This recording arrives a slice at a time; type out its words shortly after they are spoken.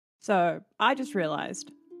So, I just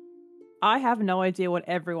realized I have no idea what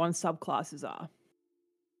everyone's subclasses are.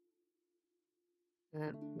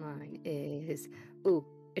 Mine is... Ooh,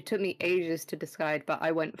 it took me ages to decide, but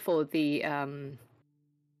I went for the,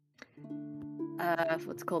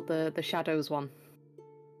 what's it called? The Shadows one.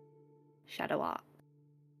 Shadow Art.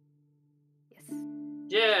 Yes.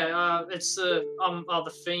 Yeah, it's the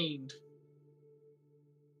Fiend.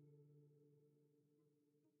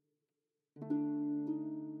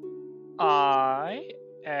 I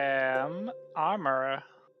am Armorer.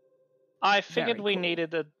 I figured Very we cool.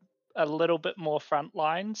 needed a little bit more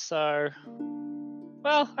frontline, so...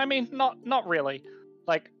 Well, I mean, not really.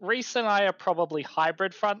 Like, Reese and I are probably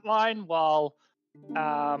hybrid frontline, while,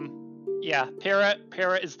 Pyrrha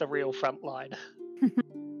is the real frontline.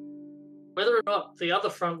 Whether or not the other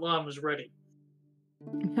frontline was ready.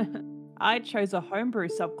 I chose a homebrew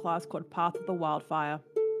subclass called Path of the Wildfire.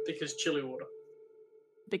 Because chili water.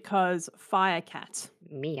 Because Fire Cat.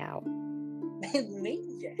 Meow.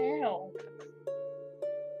 Meow.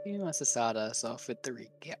 You must have started us off with the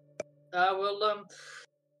recap.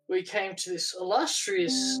 We came to this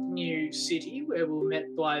illustrious new city where we were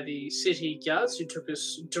met by the city guards who took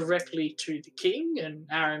us directly to the king, and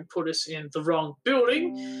Aaron put us in the wrong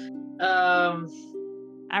building.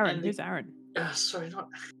 Aaron, who's Aaron? Sorry, not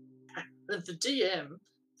the DM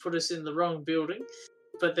put us in the wrong building,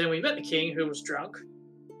 but then we met the king, who was drunk,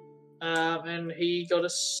 and he told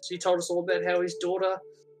us all about how his daughter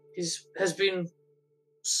has been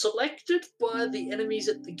selected by the enemies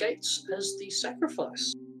at the gates as the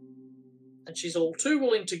sacrifice. And she's all too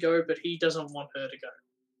willing to go, but he doesn't want her to go.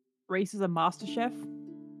 Reese is a master chef.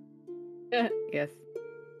 Yes.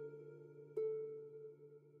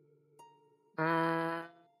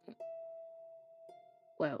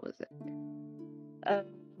 Where was it?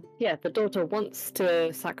 Yeah, the daughter wants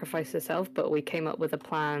to sacrifice herself, but we came up with a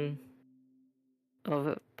plan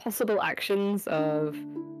of possible actions of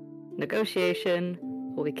negotiation,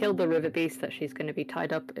 or we kill the river beast that she's going to be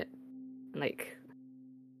tied up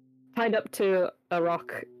to a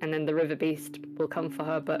rock, and then the river beast will come for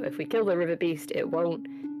her. But if we kill the river beast, it won't,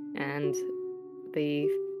 and the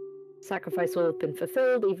sacrifice will have been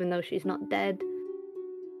fulfilled, even though she's not dead.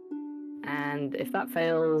 And if that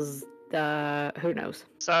fails, who knows?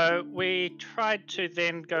 So we tried to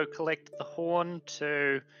then go collect the horn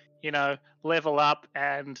to, level up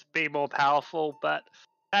and be more powerful, but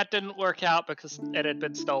that didn't work out because it had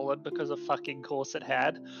been stolen, because of fucking course it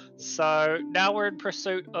had. So now we're in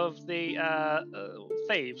pursuit of the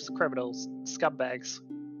thieves, criminals, scumbags.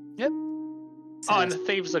 Yep. Oh, and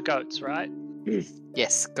thieves are goats, right?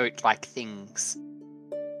 Yes, goat-like things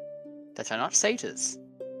that are not satyrs.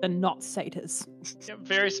 They're not satyrs. Yeah,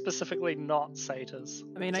 very specifically not satyrs.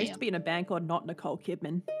 I mean, I used to be in a band called Not Nicole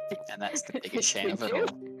Kidman. And that's the biggest shame of it all.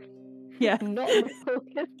 Yeah. Not Nicole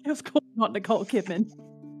Kidman. It was called Not Nicole Kidman.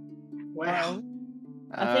 Wow.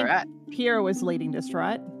 I think Alright. Pyrrha was leading this,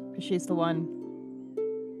 right? Because she's the one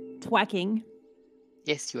twacking.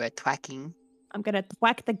 Yes, you are twacking. I'm gonna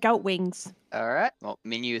thwack the goat wings. Alright. Well,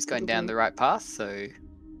 Minu is going down the right path, so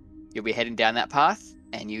you'll be heading down that path,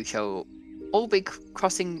 and you shall all be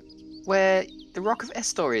crossing where the Rock of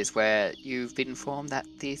Estor is, where you've been informed that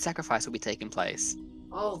the sacrifice will be taking place.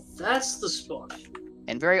 Oh, that's the spot.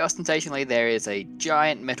 And very ostentationally, there is a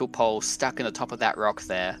giant metal pole stuck in the top of that rock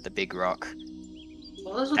there, the big rock,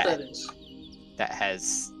 Well, that's what that is. that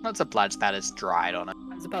has lots of blood spatters dried on it.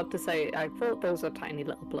 I was about to say, I thought those are tiny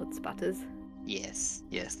little blood spatters. Yes,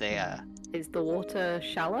 they are. Is the water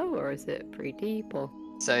shallow, or is it pretty deep, or...?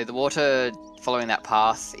 So the water following that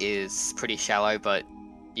path is pretty shallow, but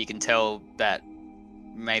you can tell that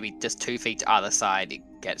maybe just 2 feet to either side it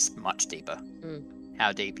gets much deeper.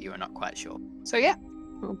 How deep, you are not quite sure. So yeah.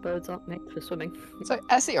 Well, birds aren't made for swimming. So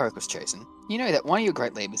as the oracle's chosen, you know that one of your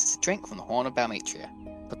great labors is to drink from the horn of Balmetria,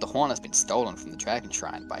 but the horn has been stolen from the Dragon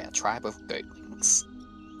Shrine by a tribe of goatlings.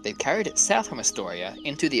 They've carried it south from Astoria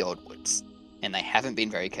into the Old Woods, and they haven't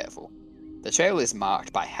been very careful. The trail is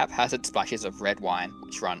marked by haphazard splashes of red wine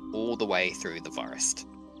which run all the way through the forest.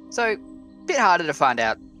 So, bit harder to find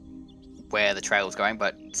out where the trail is going,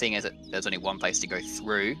 but seeing as there's only one place to go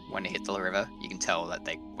through when you hit the river, you can tell that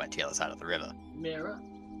they went to the other side of the river. Mirror.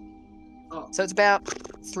 Oh, So it's about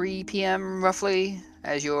 3 p.m. roughly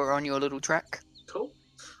as you're on your little track. cool.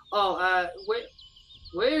 Oh,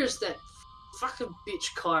 where's that fucking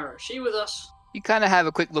bitch Kyra? She with us? You kind of have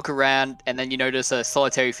a quick look around, and then you notice a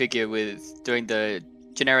solitary figure with doing the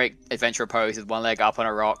generic adventurer pose with one leg up on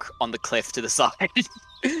a rock on the cliff to the side,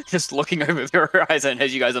 just looking over the horizon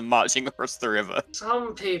as you guys are marching across the river.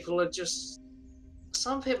 Some people are just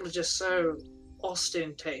so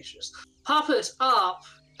ostentatious. Pop it up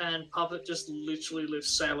and Puppet just literally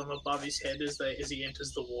lifts Salem above his head as he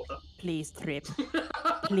enters the water. Please trip.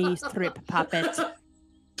 Please trip, Puppet.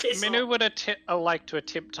 Piss Minu off. would like to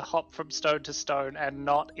attempt to hop from stone to stone and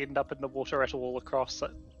not end up in the water at all across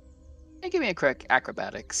it. Hey, give me a quick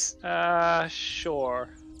acrobatics. Sure.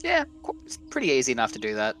 Yeah, it's pretty easy enough to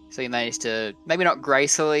do that. So you manage to, maybe not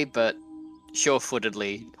gracefully, but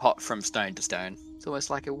sure-footedly hop from stone to stone. It's almost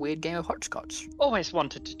like a weird game of hopscotch. Always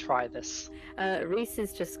wanted to try this. Reese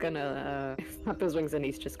is just gonna flap his wings and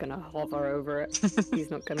he's just gonna hover over it.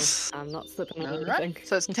 He's not gonna. I'm not slipping on anything. Alright,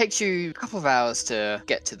 so it takes you a couple of hours to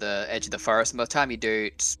get to the edge of the forest, and by the time you do,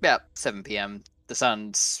 it's about 7 p.m. The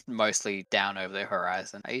sun's mostly down over the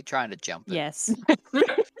horizon. Are you trying to jump it? Yes.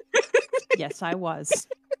 Yes, I was.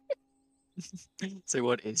 So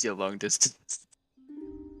what is your long distance?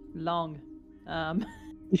 Long.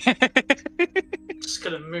 Just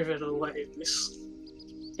gonna move it away.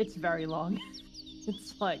 It's very long.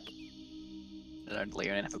 It's like... I don't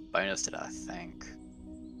even have a bonus to that, I think.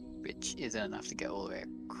 Which isn't enough to get all the way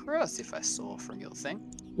across if I saw from your thing.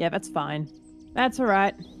 Yeah, that's fine. That's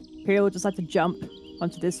alright. Imperial would just like to jump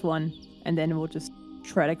onto this one, and then we'll just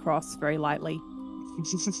tread across very lightly.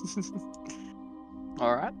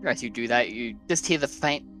 Alright, as you do that, you just hear the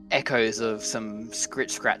faint echoes of some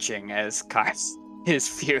scratching as Kai is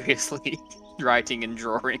furiously writing and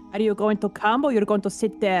drawing. Are you going to come, or you're going to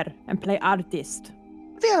sit there and play artist?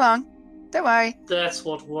 Be along. Don't worry. That's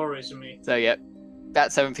what worries me. So, yep.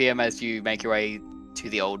 About 7 p.m. as you make your way to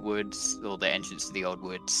the Old Woods, or the entrance to the Old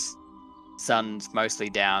Woods. Sun's mostly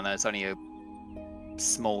down, there's only a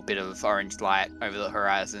small bit of orange light over the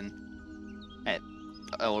horizon. And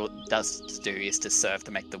all it does to do is to serve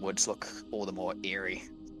to make the woods look all the more eerie.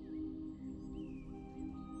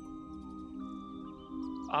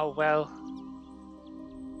 Oh, well.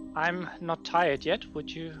 I'm not tired yet.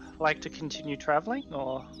 Would you like to continue traveling,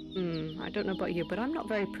 or...? I don't know about you, but I'm not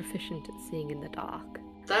very proficient at seeing in the dark.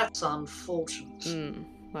 That's unfortunate.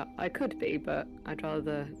 Well, I could be, but I'd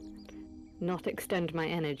rather not extend my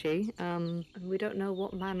energy. And we don't know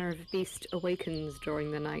what manner of beast awakens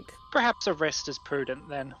during the night. Perhaps a rest is prudent,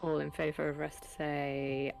 then. All in favor of rest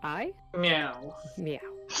say aye? Meow. Meow.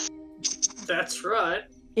 That's right.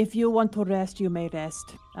 If you want to rest, you may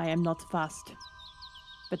rest. I am not fast.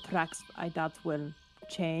 The tracks, I doubt, will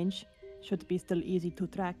change. Should be still easy to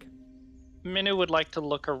track. Minu would like to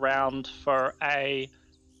look around for a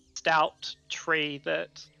stout tree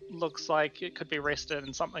that looks like it could be rested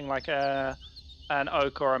in something like an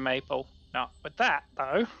oak or a maple. Not with that,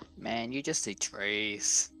 though. Man, you just see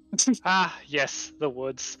trees. Ah, yes, the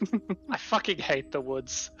woods. I fucking hate the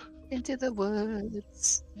woods. Into the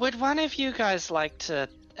woods. Would one of you guys like to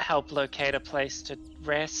help locate a place to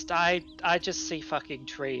rest? I just see fucking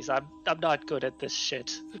trees. I'm not good at this shit.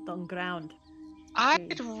 Sit on ground.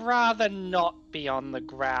 I'd rather not be on the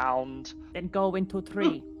ground. Then go into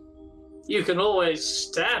tree. You can always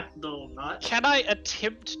stand all night. Can I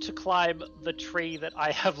attempt to climb the tree that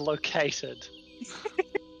I have located?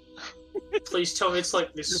 Please tell me it's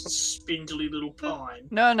like this spindly little pine.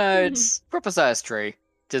 No, it's proper sized tree.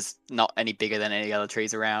 Just not any bigger than any other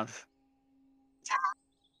trees around.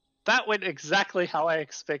 That went exactly how I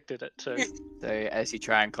expected it to. So as you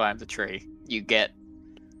try and climb the tree, you get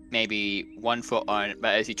maybe 1 foot on it,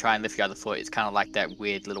 but as you try and lift your other foot, it's kind of like that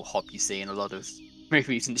weird little hop you see in a lot of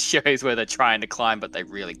movies and shows where they're trying to climb, but they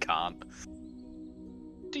really can't.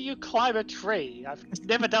 Do you climb a tree? I've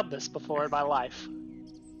never done this before in my life.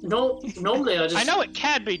 No, normally I just... I know it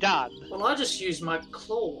can be done. Well, I just use my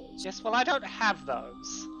claws. Yes, well, I don't have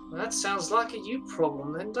those. That sounds like a you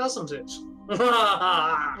problem then, doesn't it?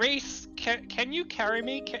 Reese, can you carry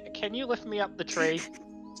me? Can you lift me up the tree?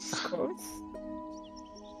 Of course.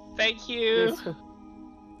 Thank you.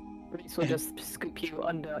 Reese will just scoop you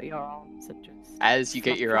under your arms and just... As you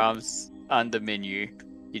get your flop. arms under Minu,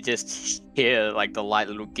 you just hear like the light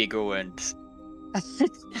little giggle and...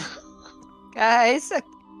 Guys,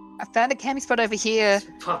 I found a camping spot over here.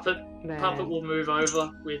 Puppet Man. will move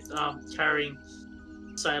over with carrying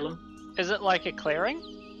Salem. Is it like a clearing?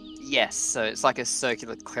 Yes, so it's like a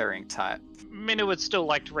circular clearing type. Minu would still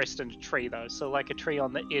like to rest in a tree, though, so like a tree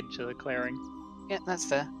on the edge of the clearing. Yeah, that's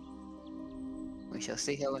fair. We shall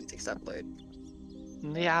see how long it takes to upload.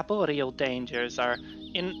 The arboreal dangers are,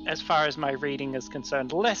 in as far as my reading is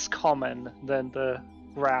concerned, less common than the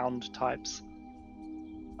ground types.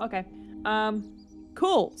 Okay.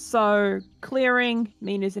 Cool. So clearing,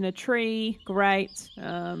 Mina's in a tree. Great.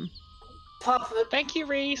 Puppet, Thank you,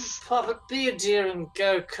 Reese. Puppet, be a dear and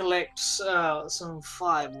go collect some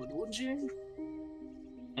firewood, would you?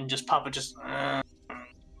 And just Puppet just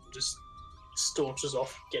staunches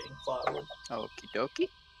off getting firewood. Okie dokie.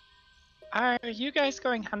 Are you guys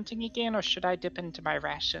going hunting again, or should I dip into my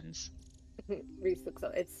rations? Reese looks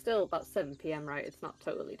up. It's still about 7 p.m., right? It's not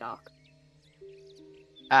totally dark.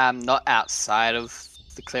 Not outside of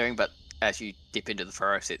the clearing, but as you dip into the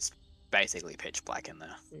forest, it's basically pitch black in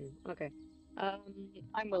there. Okay.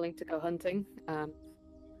 I'm willing to go hunting.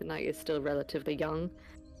 The night is still relatively young,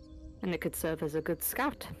 and it could serve as a good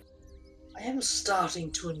scout. I am starting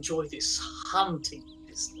to enjoy this hunting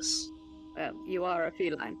business. Well, you are a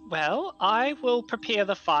feline. Well, I will prepare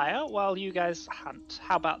the fire while you guys hunt.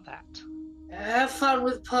 How about that? Have fun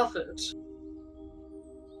with Puppet.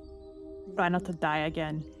 Try not to die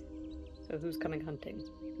again. So who's coming hunting?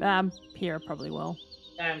 Pierre probably will.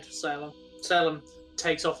 And Salem. Salem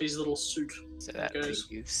takes off his little suit. So that Goes.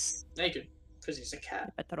 use. Naked. Because he's a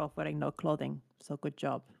cat. Better off wearing no clothing, so good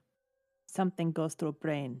job. Something goes through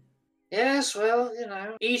brain. Yes, well, you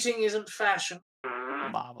know, eating isn't fashion.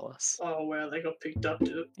 Marvelous. Oh, well, they got picked up,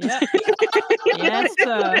 did it? Yeah. Yes,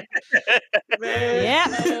 sir.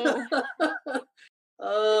 Man.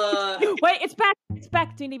 Wait, it's back. It's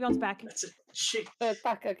back. D&D Beyond's back. That's a shit. It's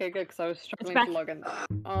back. Okay, good, because I was struggling back. to log in.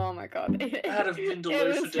 Oh my god. Out of Vindaloo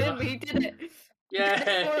It for was dinner. him, he did it.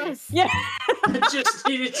 Yeah. Yeah. I just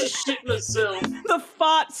needed to shit myself. The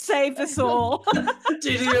fart saved us all.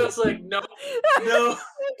 Didio was like, no, no, How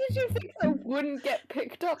did you think I wouldn't get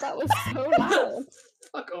picked up? That was so loud.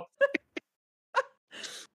 fuck off.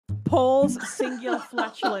 Paul's singular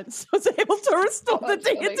flatulence was able to restore the That's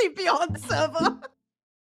funny. D&D Beyond server.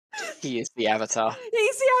 He is the avatar.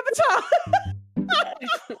 He's the avatar.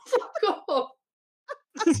 Fuck off.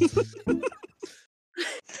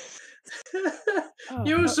 Oh,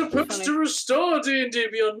 You were that's supposed funny. to restore D&D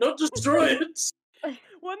Beyond, not destroy it.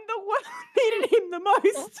 When the one who needed him the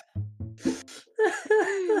most.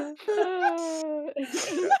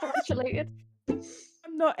 Congratulated.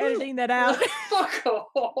 I'm not editing that out. Fuck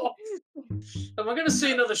off. Am I going to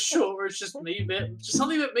see another short where it's just me, just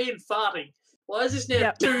something about me and farting? Why is this now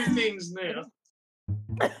Yep. two things now?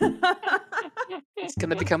 It's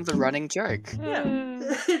gonna become the running joke. Yeah.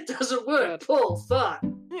 It doesn't work. Good. Paul, fart.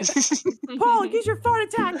 Paul, use your fart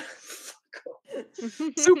attack. Fuck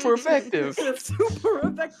off. Super effective. Super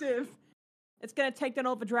effective. It's gonna take down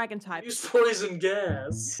all the dragon types. Use poison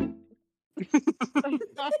gas.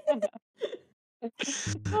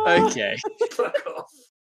 Okay. Fuck off.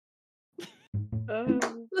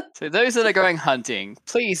 So those that are going hunting,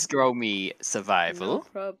 please roll me No survival.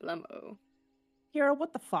 problemo. Hero,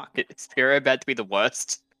 what the fuck? Is Pyrrha about to be the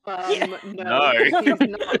worst? Yeah. No, No.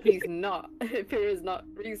 he's not. Fear is not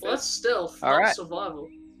research. Well, that's stealth, All not right. survival.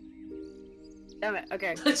 Damn it.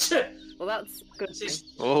 Okay. That's it. Well, that's a good thing. She's-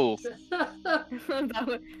 Oh,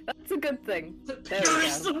 That's a good thing. There Pure we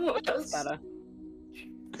is go. the That's worst. better.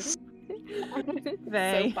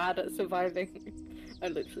 They. So bad at surviving. I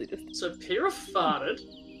literally just. So Pyrrha farted.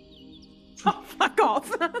 Oh, fuck off.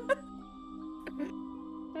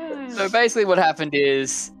 so basically what happened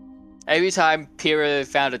is every time Pyrrha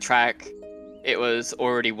found a track, it was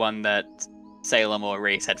already one that Salem or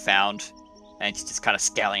Reese had found, and she's just kind of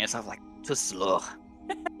scowling at herself like, just ugh.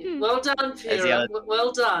 Well done, the Pyrrha. other-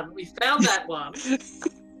 Well done. We found that one.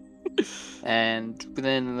 And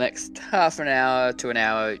within the next half an hour to an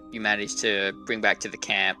hour, you manage to bring back to the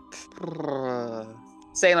camp.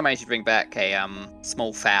 Salem managed to bring back a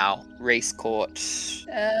small fowl. Reese caught.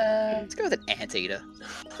 Let's go with an anteater.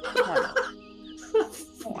 Why not?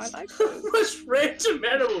 Oh, I like those. Most random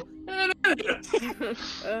animal.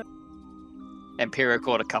 And Pyrrha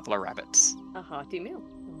caught a couple of rabbits. A hearty meal.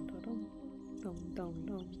 Dum, dum, dum,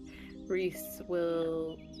 dum. Reese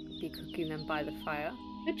will be cooking them by the fire.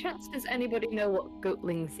 The chance, does anybody know what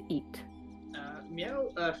goatlings eat? Meow?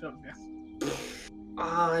 Not meow.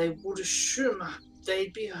 I would assume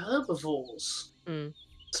they'd be herbivores. Mm.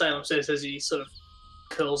 Salem says as he sort of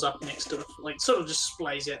curls up next to the, like, sort of just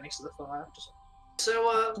splays out next to the fire.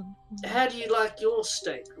 So, how do you like your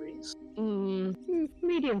steak, Reese?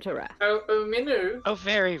 Medium to rare. Oh, Minu. Oh,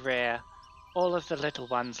 very rare. All of the little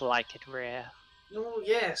ones like it rare. Oh,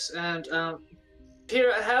 yes, and,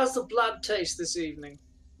 Pyrrha, how's the blood taste this evening?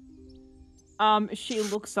 She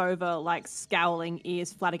looks over, like scowling,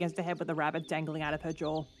 ears flat against her head with a rabbit dangling out of her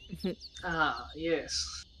jaw. Ah,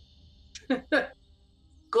 yes.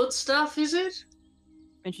 Good stuff, is it?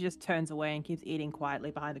 And she just turns away and keeps eating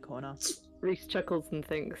quietly behind the corner. Reese chuckles and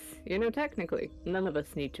thinks, you know, technically, none of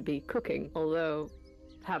us need to be cooking, although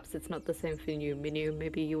perhaps it's not the same for you, Minu.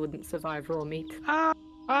 Maybe you wouldn't survive raw meat.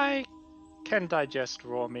 I can digest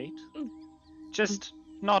raw meat. Just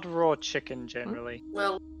not raw chicken generally.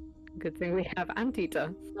 Well, Good thing we have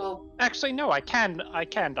Anteater. well, Actually, no, I can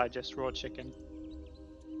digest raw chicken.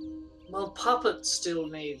 Well, Puppet still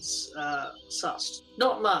needs sussed.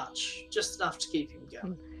 Not much, just enough to keep him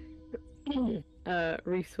going.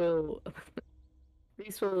 Reese will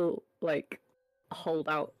like hold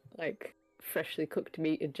out like freshly cooked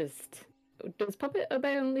meat and just. Does Puppet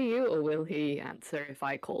obey only you, or will he answer if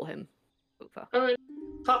I call him over? I mean,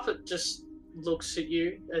 Puppet just looks at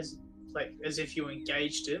you as if you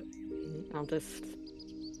engaged him. I'll just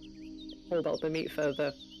hold out the meat for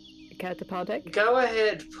the care to partake. Go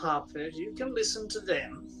ahead, Puppet. You can listen to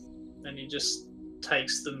them. And he just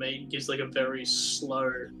takes the meat and gives like a very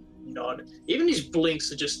slow nod. Even his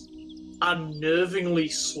blinks are just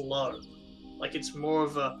unnervingly slow. Like it's more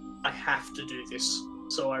of a, I have to do this,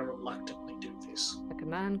 so I reluctantly do this. Like a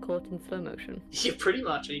man caught in slow motion. Yeah, pretty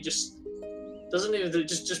much. And he just doesn't even,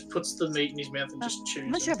 just puts the meat in his mouth and just chews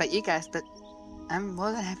I'm not it. sure about you guys, but I'm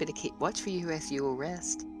more than happy to keep watch for you as you all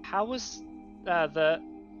rest. How was the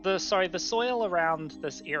soil around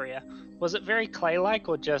this area? Was it very clay-like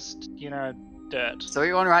or just, dirt? So what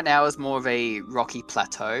you're on right now is more of a rocky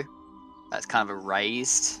plateau. That's kind of a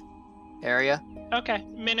raised area. Okay,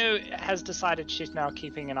 Minu has decided she's now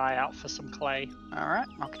keeping an eye out for some clay. Alright,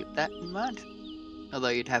 I'll keep that in mind. Although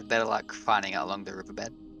you'd have better luck finding it along the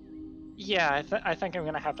riverbed. Yeah, I think I'm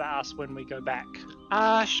going to have to ask when we go back.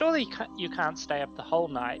 Surely you can't stay up the whole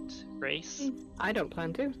night, Reese. I don't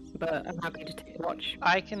plan to, but I'm happy to take a watch.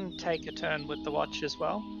 I can take a turn with the watch as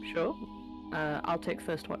well. Sure. I'll take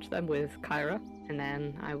first watch then with Kyra, and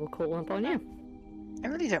then I will call upon you. I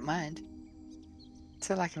really don't mind. I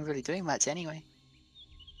feel like I'm really doing much anyway.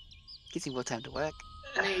 Gives me more time to work.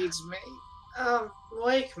 Needs me.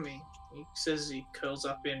 Wake me. He says he curls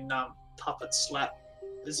up in Puppet's lap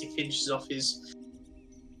as he finishes off his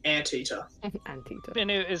anteater. Anteater.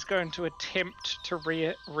 Minu is going to attempt to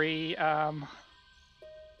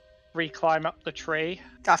re-climb up the tree.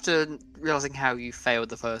 After realizing how you failed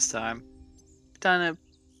the first time, done a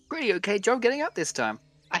pretty okay job getting up this time.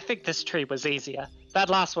 I think this tree was easier. That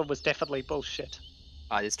last one was definitely bullshit.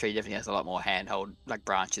 This tree definitely has a lot more handhold, like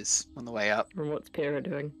branches, on the way up. And what's Pyrrha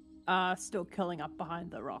doing? Still curling up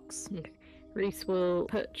behind the rocks. Okay. Reese will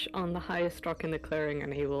perch on the highest rock in the clearing,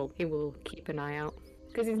 and he will keep an eye out.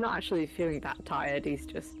 Because he's not actually feeling that tired, he's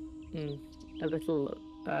just a little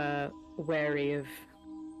wary of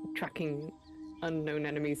tracking unknown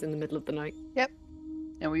enemies in the middle of the night. Yep.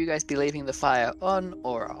 And will you guys be leaving the fire on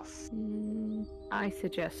or off? I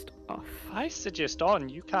suggest off. I suggest on.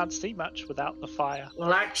 You can't see much without the fire.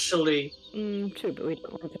 Well, actually, True, but we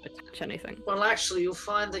don't want to touch anything. you'll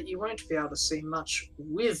find that you won't be able to see much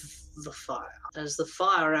with the fire, as the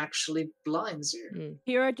fire actually blinds you.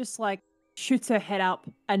 Hera just shoots her head up,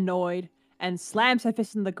 annoyed, and slams her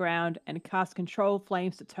fist in the ground and casts control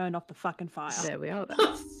flames to turn off the fucking fire. There we are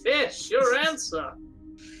then. Fish, your answer.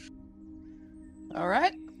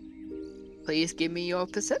 Alright. Please give me your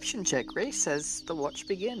perception check, Reese, as the watch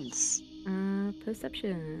begins.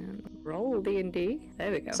 Perception. Roll D&D.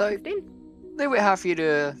 There we go. So- 15. A little bit hard for you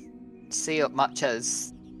to see up much,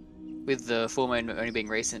 as with the full moon only being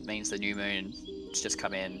recent means the new moon has just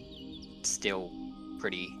come in. Still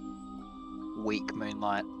pretty weak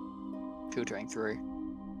moonlight filtering through.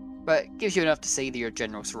 But gives you enough to see your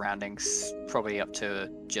general surroundings, probably up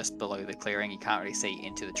to just below the clearing. You can't really see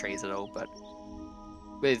into the trees at all, but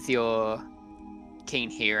with your keen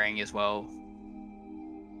hearing as well,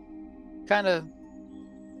 kind of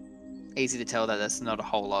easy to tell that there's not a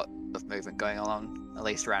whole lot of movement going on, at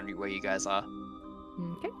least around where you guys are.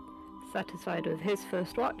 Okay. Satisfied with his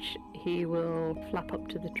first watch, he will flap up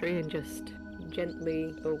to the tree and just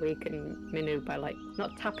gently awaken Minu by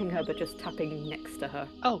not tapping her, but just tapping next to her.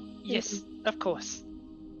 Oh, yes, of course.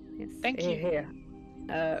 Yes. Thank you. Here.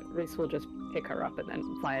 Reese will just pick her up and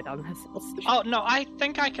then fly her down herself. Oh, no, I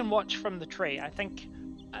think I can watch from the tree. I think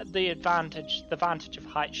the vantage of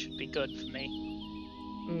height should be good for me.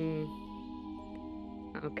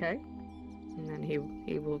 Okay. And then he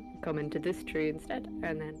will come into this tree instead,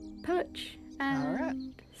 and then perch. And... Alright.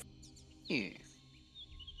 You.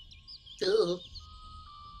 Ugh.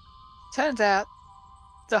 Turns out,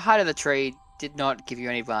 the height of the tree did not give you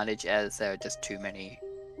any advantage, as there are just too many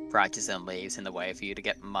branches and leaves in the way for you to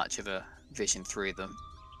get much of a vision through them.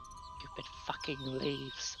 Stupid fucking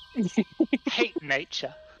leaves. Hate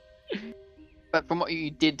nature. But from what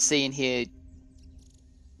you did see and hear,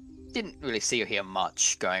 didn't really see or hear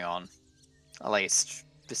much going on. At least,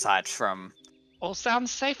 besides from All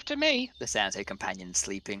sounds safe to me. the sounds of your companions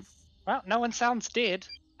sleeping. Well, no one sounds dead.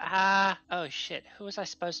 Oh shit, who was I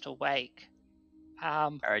supposed to wake?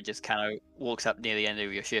 Barry just kind of walks up near the end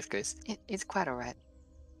of your shift, goes, It's quite alright.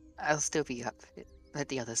 I'll still be up. Let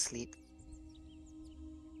the others sleep.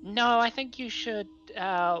 No, I think you should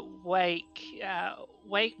wake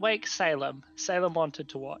Salem. Salem wanted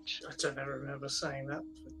to watch. I don't ever remember saying that.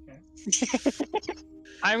 But, yeah.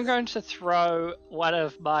 I'm going to throw one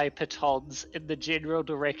of my pitons in the general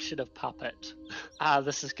direction of Puppet.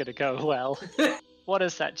 This is going to go well. What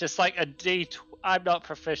is that? Just like a D... I'm not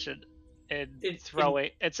proficient in throwing.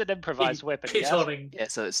 It's an improvised weapon, yes? Pitoning. Yeah,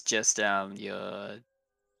 so it's just your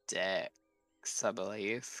dex, I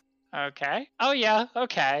believe. Okay. Oh yeah,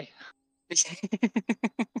 okay.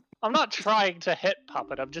 I'm not trying to hit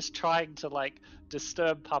Puppet, I'm just trying to, like,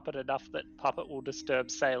 disturb Puppet enough that Puppet will disturb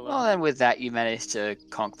Salem. Well, then with that, you managed to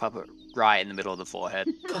conk Puppet right in the middle of the forehead.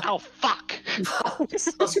 Oh, fuck!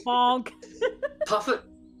 Bonk. Puffet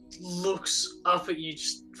looks up at you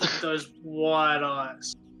just with those wide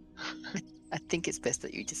eyes. I think it's best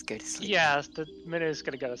that you just go to sleep. Yeah, the Minu's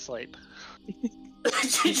gonna go to sleep.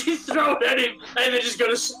 Did you throw it at him and then just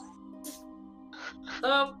go to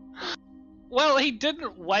Well, he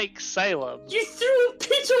didn't wake Salem. You threw a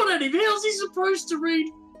piton at him. How's he supposed to read?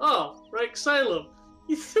 Oh, Rick Salem.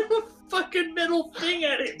 You threw a fucking metal thing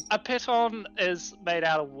at him. A piton is made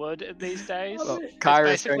out of wood in these days. Well, It's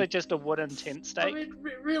Kyra's basically going- just a wooden tent stake. I mean,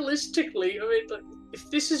 realistically, like, if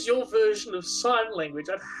this is your version of sign language,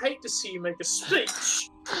 I'd hate to see you make a speech.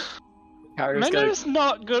 Kyra's gonna, Minu's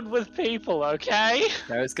not good with people, okay?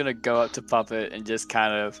 Kyra's gonna go up to Puppet and just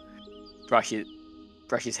kind of brush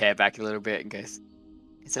his hair back a little bit and goes,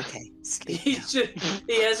 "It's okay, sleep now."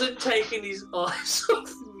 He hasn't taken his eyes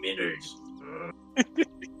off Minnows.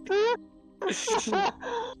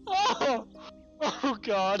 Oh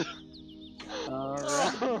god.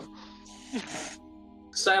 Alright.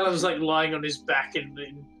 Salem's like lying on his back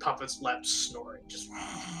in Puppet's lap, snoring. Just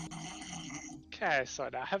Okay, so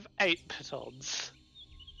now I have 8 pitons.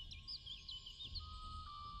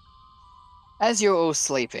 As you're all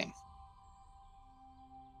sleeping,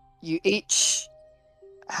 you each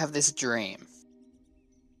have this dream.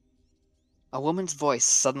 A woman's voice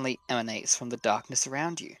suddenly emanates from the darkness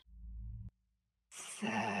around you. So,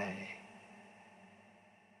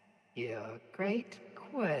 your great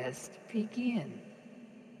quest begins.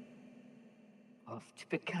 Off to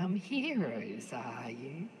become heroes, are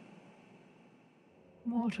you?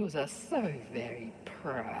 Mortals are so very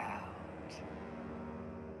proud.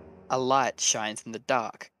 A light shines in the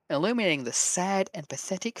dark, illuminating the sad and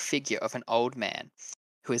pathetic figure of an old man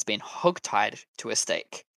who has been hogtied to a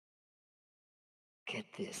stake. Look at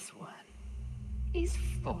this one. He's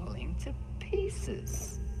falling to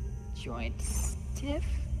pieces. Joints stiff,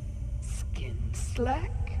 skin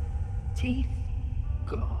slack, teeth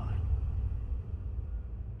gone.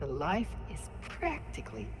 The life is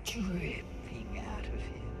practically dripping out of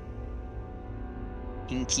him.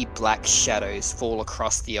 Inky black shadows fall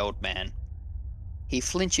across the old man. He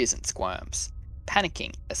flinches and squirms,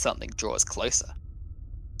 panicking as something draws closer.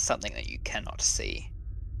 Something that you cannot see.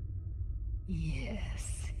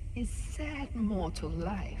 Yes, his sad mortal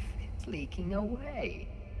life is leaking away.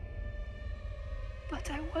 But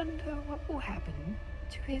I wonder what will happen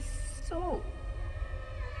to his soul.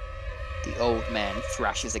 The old man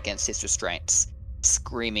thrashes against his restraints,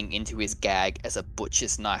 screaming into his gag as a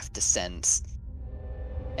butcher's knife descends.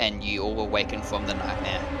 And you all awaken from the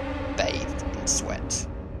nightmare, bathed in sweat.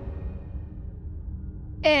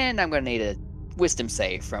 And I'm going to need a wisdom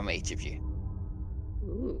save from each of you.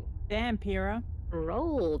 Ooh, Damn, Pyrrha.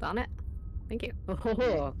 rolled on it. Thank you.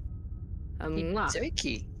 Oh,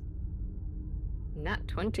 Okey-dokey. nat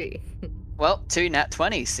 20. Well, 2 nat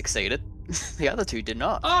 20s succeeded. The other 2 did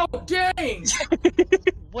not. oh dang!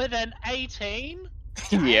 With an 18?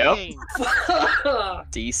 Yep. Dang.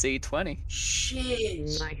 DC 20.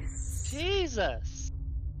 Shit. Nice. Jesus.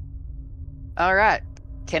 Alright.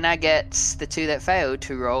 Can I get the 2 that failed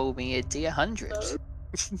to roll me a D100?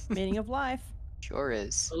 Meaning of life. Sure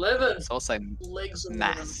is. 11 It's also legs of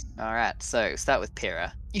math. Alright, so start with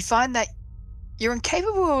Pyrrha. You find that you're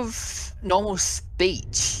incapable of normal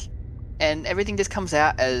speech, and everything just comes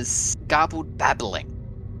out as garbled babbling.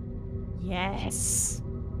 Yes.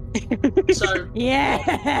 So,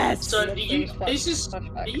 Yes. so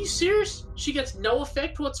are you serious? She gets no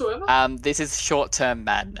effect whatsoever? This is short-term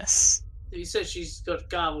madness. You said she's got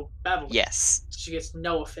garbled babble. Yes. She gets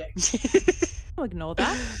no effect. I'll ignore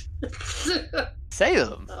that.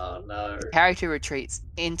 Salem. Oh no. Character retreats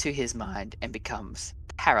into his mind and becomes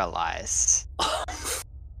paralyzed. Oh,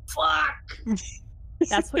 fuck.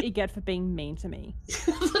 That's what you get for being mean to me.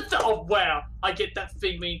 Oh wow. I get that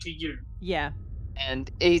thing mean to you. Yeah. And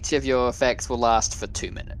each of your effects will last for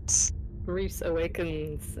 2 minutes. Reese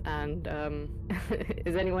awakens, and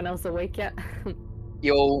is anyone else awake yet?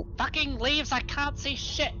 You'll Fucking leaves, I can't see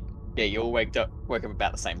shit. Yeah, you all wake up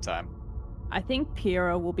about the same time. I think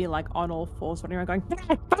Pyrrha will be like on all fours running around going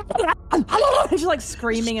she's like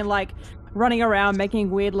screaming and like running around making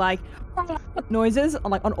weird like noises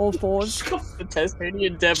on like on all fours. She's got, The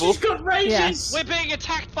Tasmanian devil. she's got rages! We're being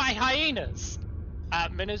attacked by hyenas!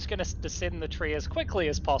 Minu's gonna descend the tree as quickly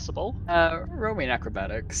as possible. Roll me in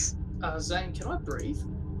acrobatics. Zane, can I breathe?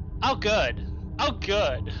 Oh, good. Oh,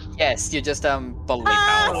 good. Yes, you're just bodily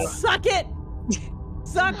Ah, power. suck it!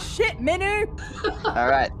 Suck shit, Minu!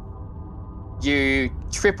 Alright. You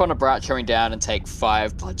trip on a branch coming down and take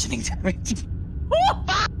 5 bludgeoning damage.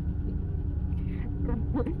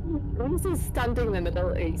 Reese is standing in the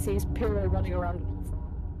middle. He sees Pyrrha running around.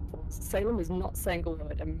 Salem is not saying a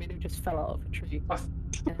word, and Minu just fell out of a tree.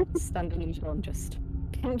 And standing in the middle and just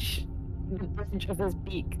pinch the bridge of his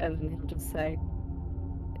beak, and then he'll just say,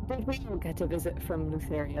 "Did we all get a visit from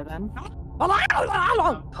Lutheria then?"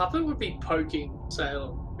 Puppet would be poking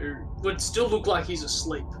Salem, who would still look like he's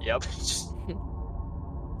asleep. Yep. Just...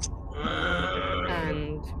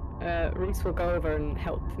 And Reese will go over and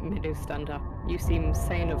help Minu stand up. You seem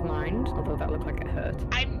sane of mind, although that looked like it hurt.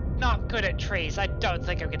 I'm not good at trees. I don't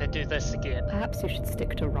think I'm gonna do this again. Perhaps you should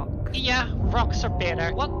stick to rock. Yeah, rocks are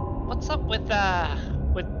better. What's up with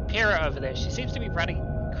Pyrrha over there? She seems to be running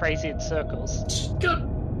crazy in circles. She's got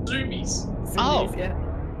zoomies. Oh. Zombies, yeah.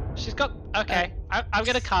 She's got okay. I'm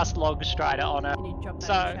gonna cast Long Strider on her. Can you drop that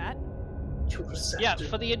So- in chat? You're a Yeah,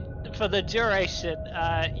 savage. for the duration,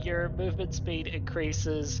 your movement speed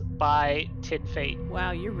increases by 10 feet.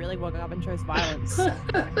 Wow, you really woke up and chose violence.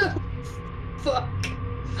 Fuck.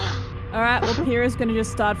 Alright, well Pyrrha's gonna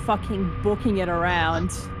just start fucking booking it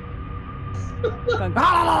around. Going,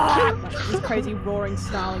 like, these crazy roaring,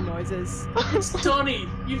 snarling noises. It's Donnie.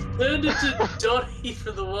 You've turned into Donnie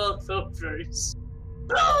from the World Filters.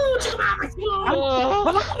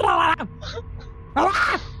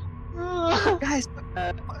 Guys,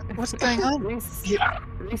 what's going on?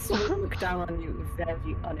 Reese will look down on you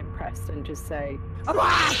very unimpressed and just say,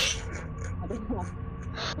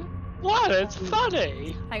 What? It's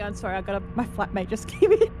funny. Hang on, sorry, my flatmate just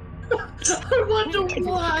came in. I wonder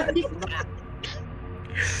why.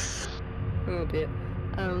 "Oh dear."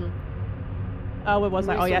 Oh, where was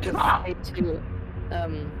I? Oh, yeah. Reese will just say to,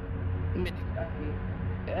 Minu,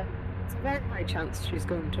 it's a very high chance she's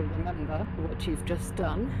going to remember what you've just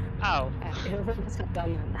done. Oh, He'll sit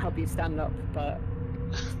down and help you stand up, but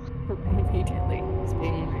immediately he's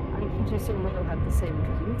being like, "I think you seem Willow had the same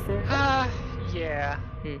dream theory." yeah.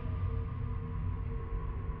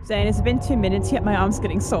 Zane, it's been 2 minutes, yet my arm's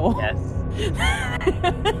getting sore. Yes.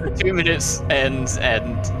 2 minutes ends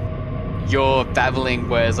and your babbling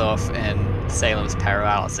wears off and Salem's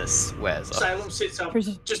paralysis wears off. Salem sits up.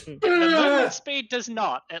 Precious- Just. The movement speed does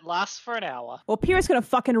not. It lasts for an hour. Well, Pyrrha's gonna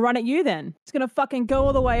fucking run at you then. It's gonna fucking go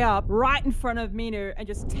all the way up, right in front of Minu, and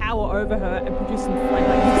just tower over her and produce some flame.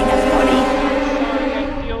 Like, you think that's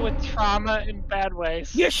funny? I deal with trauma in bad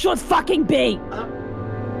ways. You should fucking be!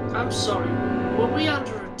 I'm sorry. Were we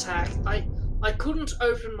under attack? I couldn't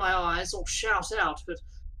open my eyes or shout out, but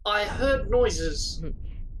I heard noises.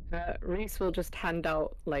 Reese will just hand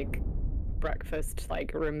out, like, breakfast,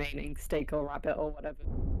 like, remaining steak or rabbit or whatever.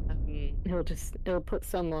 He'll put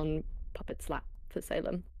some on Puppet's lap for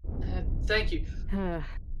Salem. Thank you.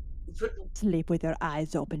 But Sleep with your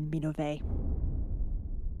eyes open, Minove.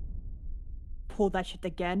 Pull that shit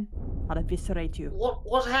again, I'll eviscerate you.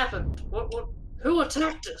 what happened? Who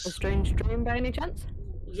attacked A us? strange dream by any chance?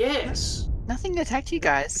 Yes. Nothing attacked you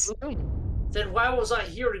guys. Then why was I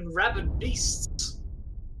hearing rabid beasts?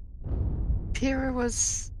 Pyrrha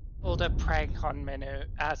was... Pulled a prank on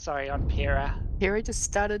on Pyrrha. Pyrrha just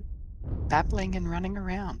started babbling and running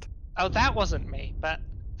around. Oh, that wasn't me, but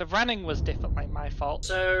the running was definitely my fault.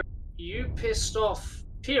 So you pissed off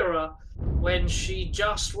Pyrrha when she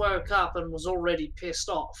just woke up and was already pissed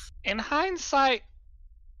off. In hindsight,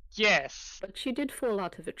 yes. But she did fall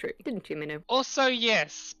out of a tree, didn't you, Minu? Also,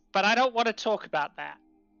 yes, but I don't want to talk about that.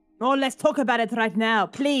 Oh, let's talk about it right now,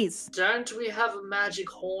 please. Don't we have a magic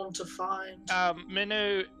horn to find?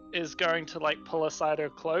 Minu is going to pull aside her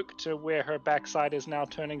cloak to where her backside is now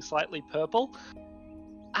turning slightly purple.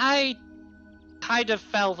 I kind of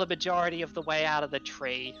fell the majority of the way out of the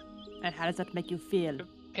tree. And how does that make you feel?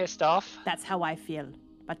 Pissed off. That's how I feel,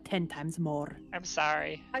 but 10 times more. I'm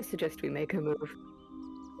sorry. I suggest we make a move.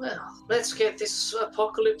 Well, let's get this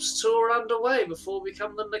apocalypse tour underway before we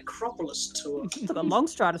become the Necropolis tour. To the long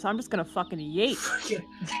strider, so I'm just gonna fucking yeet.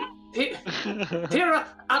 Pyrrha,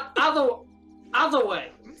 other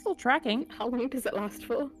way. I'm still tracking. How long does it last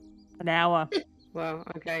for? An hour. Wow,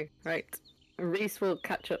 okay, right. Reese will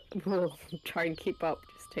catch up, will try and keep up,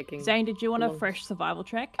 just taking. Zane, did you want a long. fresh survival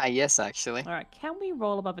check? Yes, actually. All right, can we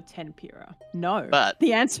roll above a 10, Pyrrha? No. But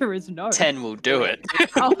the answer is no. 10 will do it.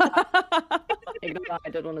 Oh. Ignore that, I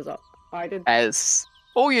did one as well. I did. As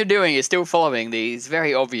all you're doing is still following these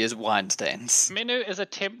very obvious wine stains. Minu is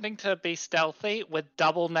attempting to be stealthy with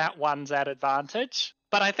double nat ones at advantage,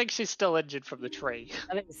 but I think she's still injured from the tree.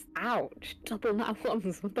 That is ouch. Double nat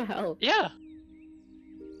ones. What the hell? Yeah.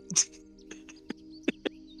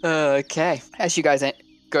 Okay. As you guys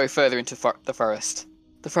go further into the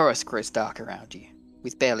forest grows dark around you,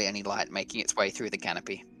 with barely any light making its way through the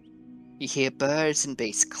canopy. You hear birds and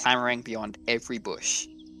beasts clamoring beyond every bush,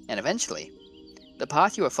 and eventually, the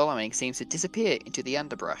path you are following seems to disappear into the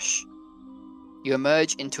underbrush. You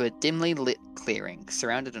emerge into a dimly lit clearing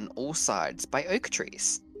surrounded on all sides by oak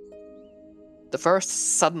trees. The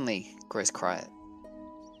forest suddenly grows quiet.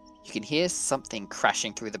 You can hear something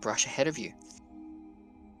crashing through the brush ahead of you.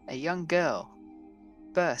 A young girl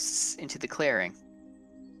bursts into the clearing,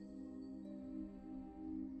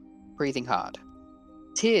 breathing hard.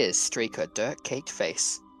 Tears streak her dirt-caked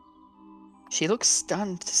face. She looks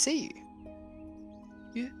stunned to see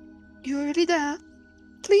you. You're already there?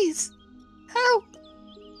 Please, help!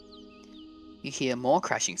 You hear more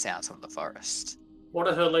crashing sounds from the forest. What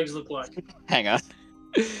do her legs look like? Hang on.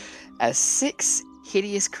 As 6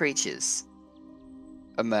 hideous creatures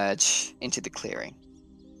emerge into the clearing.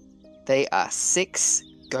 They are 6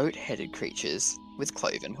 goat-headed creatures with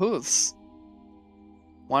cloven hooves.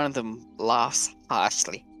 One of them laughs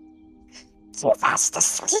harshly. So fast, the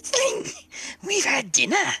sweet thing! We've had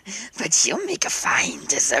dinner, but you'll make a fine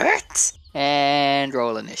dessert! And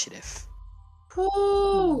roll initiative.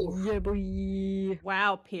 Ooh. Yeah, boy.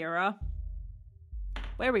 Wow, Pyrrha.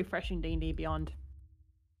 We're refreshing D&D Beyond.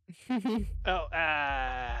 Oh,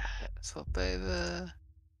 Swap over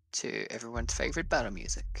to everyone's favourite battle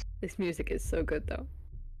music. This music is so good, though.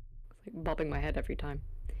 It's like bobbing my head every time.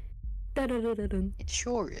 Da-da-da-da-dun. It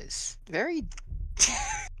sure is. Very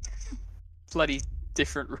bloody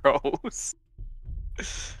different roles.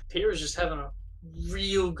 Pyrrha's just having a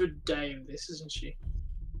real good day of this, isn't she?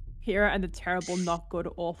 Pyrrha and the terrible, not good,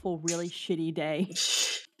 awful, really shitty day.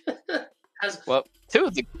 Well, 2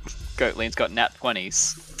 of the goatlings got nat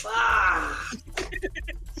 20s. Ah!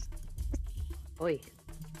 Oi.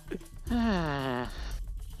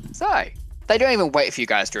 So, they don't even wait for you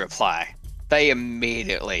guys to reply. They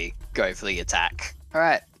immediately go for the attack.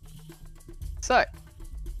 Alright. So,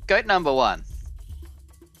 goat number 1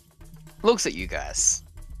 looks at you guys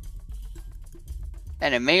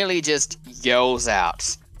and immediately just yells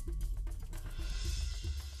out,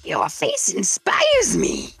 "Your face inspires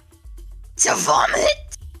me to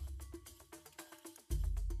vomit!"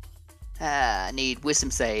 I need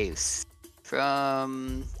wisdom saves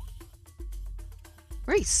from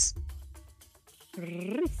Reese.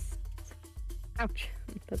 Ouch.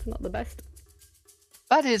 That's not the best.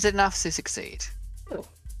 But it is enough to succeed. Oh.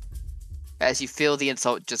 As you feel the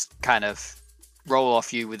insult just kind of roll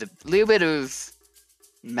off you with a little bit of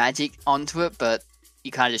magic onto it, but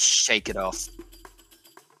you kind of just shake it off.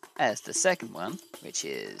 As the second one, which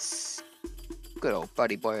is good old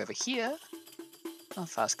buddy boy over here. How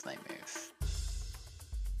fast can they move?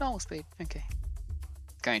 Normal speed, okay.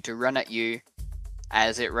 Going to run at you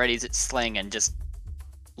as it readies its sling and just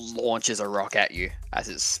launches a rock at you as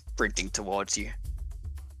it's sprinting towards you.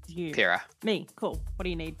 You. Pyrrha. Me. Cool. What do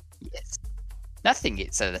you need? Yes. Nothing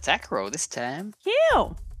gets an attack roll this time.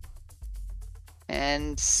 Heal!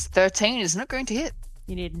 And 13 is not going to hit.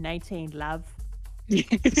 You need an 18, love.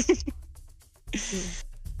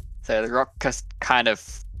 So the rock just kind of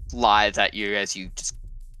flies at you as you just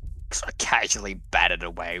sort of casually bat it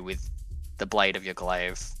away with the blade of your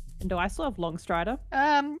glaive. And do I still have Long Strider?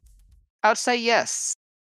 I would say yes.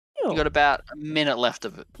 Heal. You got about a minute left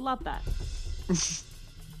of it. Love that.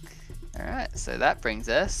 Alright, so that brings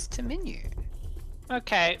us to Minu.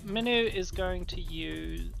 okay. Minu is going to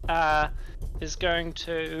use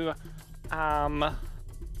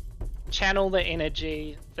channel the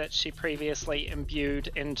energy that she previously imbued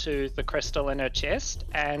into the crystal in her chest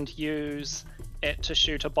and use it to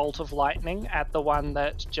shoot a bolt of lightning at the one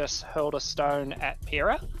that just hurled a stone at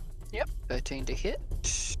Pyrrha. Yep, 13 to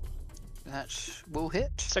hit. That will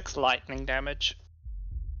hit. 6 lightning damage.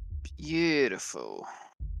 Beautiful.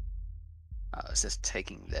 I was just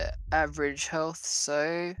taking their average health,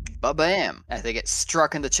 so ba-bam! As they get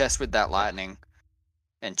struck in the chest with that lightning,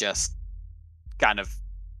 and just kind of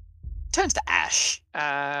turns to ash.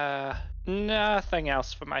 Nothing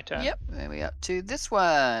else for my turn. Yep, then we up to this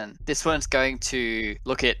one. This one's going to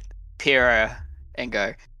look at Pyrrha and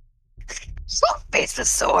go, Your face was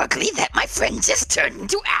so ugly that my friend just turned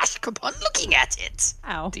into ash upon looking at it.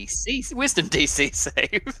 Ow. DC, wisdom DC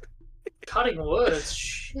save. Cutting words.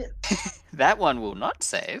 Shit. That one will not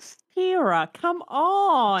save. Kira, come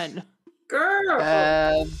on.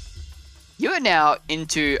 Girl. You are now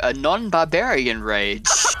into a non-barbarian rage.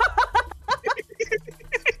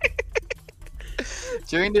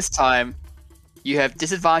 During this time, you have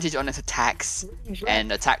disadvantage on its attacks,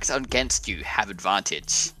 and attacks against you have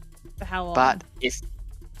advantage. For how long? But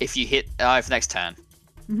if you hit for next turn,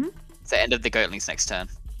 it's the end of the goatling's next turn.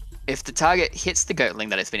 If the target hits the goatling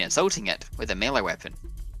that has been insulting it with a melee weapon,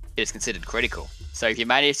 it is considered critical. So if you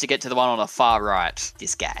manage to get to the one on the far right,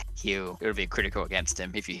 this guy, it'll be critical against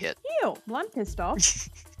him if you hit. Ew, well, I'm pissed off.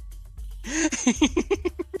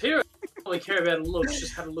 Pyrrha doesn't really care about her looks,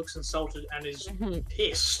 just had her looks insulted and is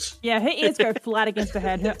pissed. Yeah, her ears go flat against her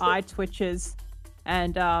head, her eye twitches,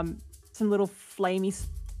 and some little flames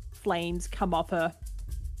come off her.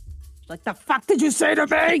 She's like, the fuck did you say to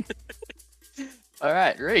me?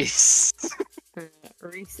 Alright, Reese.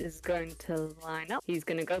 Reese is going to line up. He's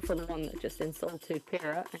going to go for the one that just insulted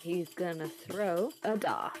Pyrrha, and he's going to throw a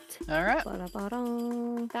dart. Alright.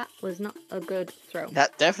 Ba-da-ba-da. That was not a good throw.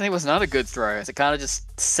 That definitely was not a good throw, as it kind of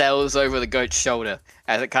just sails over the goat's shoulder,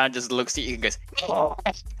 as it kind of just looks at you and goes,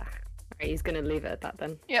 Alright, he's going to leave it at that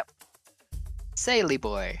then. Saily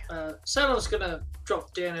boy. Salon's gonna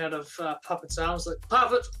drop down out of Puppet's arms, like,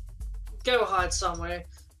 Puppet, go hide somewhere.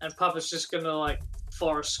 And Puppet's just gonna, like,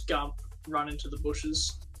 Forrest Gump run into the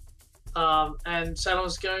bushes. And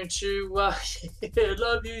Salon's going to,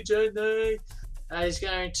 love you, Jenny.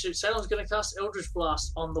 Salon's gonna cast Eldritch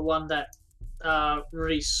Blast on the one that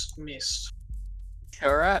Reese missed.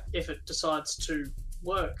 Alright. If it decides to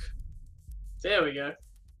work. There we go.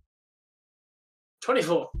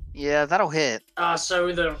 24. Yeah, that'll hit. So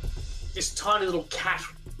with this tiny little cat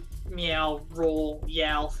meow, roar,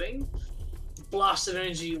 yowl thing, blast of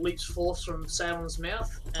energy leaps forth from Salon's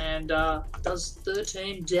mouth and does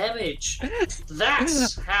 13 damage.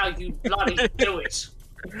 That's how you bloody do it.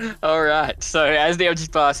 Alright, so as the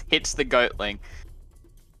Eldritch Blast hits the goatling,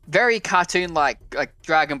 very cartoon-like, like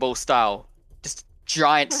Dragon Ball style, just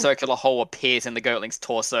giant circular hole appears in the goatling's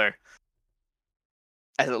torso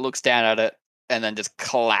as it looks down at it, and then just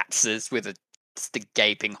collapses with just a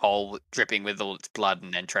gaping hole dripping with all its blood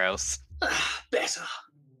and entrails. Better.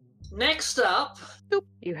 Next up,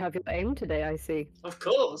 You have your aim today, I see. of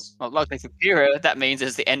course, Well, luckily for Pyrrha, that means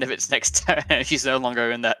it's the end of its next turn, and she's no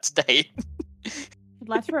longer in that state. I'd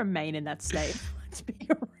like to remain in that state. Let's be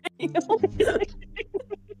real.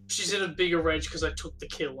 she's in a bigger rage because I took the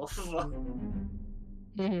kill off of her.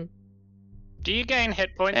 Mm-hmm. Do you gain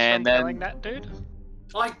hit points And from then- killing that dude?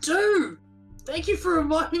 I do! Thank you for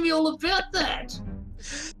reminding me all about that!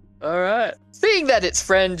 Alright. Seeing that its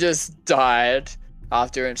friend just died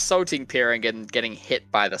after insulting Pyrrha and getting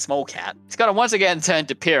hit by the small cat, it's gonna once again turn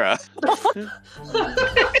to Pyrrha.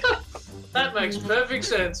 That makes perfect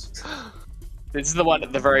sense. This is the one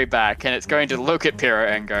at the very back, and it's going to look at Pyrrha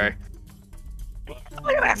and go,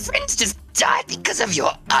 "One of our friends just died because of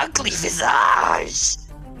your ugly visage.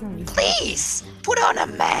 Please, put on a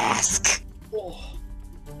mask." Oh,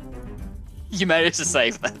 You managed to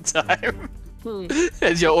save that time, Hmm.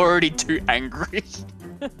 as you're already too angry.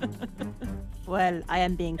 Well, I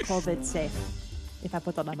am being COVID safe. If I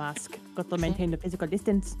put on a mask, got to maintain the physical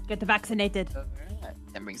distance. Get vaccinated. Alright,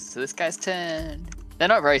 that brings us to this guy's turn. They're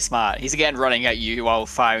not very smart. He's again running at you while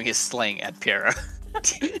firing his sling at Pyrrha.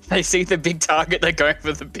 They see the big target, they're going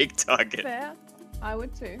for the big target. Fair. I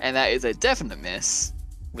would too. And that is a definite miss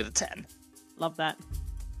with a 10. Love that.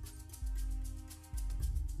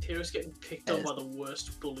 Pyrrha's getting picked on by the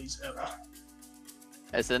worst bullies ever.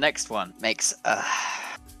 As the next one makes a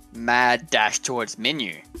mad dash towards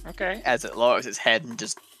Minu Okay. as it lowers its head and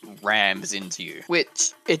just rams into you,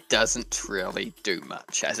 which it doesn't really do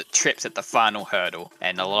much as it trips at the final hurdle,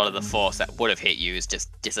 and a lot of the force that would have hit you is just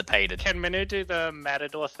dissipated. Can Minu do the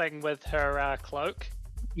Matador thing with her cloak?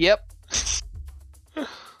 Yep.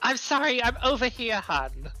 I'm sorry, I'm over here,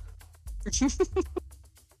 hun.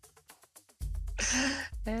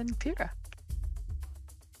 And Pyrrha.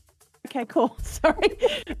 Okay, cool. Sorry.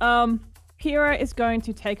 Pyrrha is going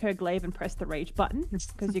to take her glaive and press the rage button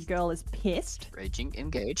because your girl is pissed. Raging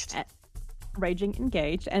engaged. Raging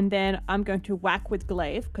engaged. And then I'm going to whack with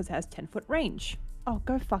glaive because it has 10-foot range. Oh,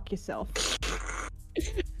 go fuck yourself.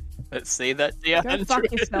 Let's see that. Go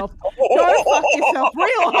fuck yourself. Go fuck yourself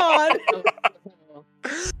real hard.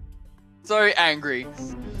 So angry,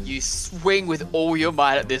 you swing with all your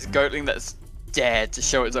might at this goatling that's dared to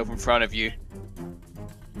show itself in front of you.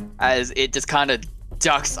 As it just kind of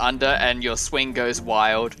ducks under and your swing goes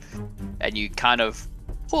wild. and you kind of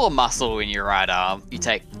pull a muscle in your right arm. You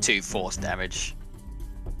take 2 force damage,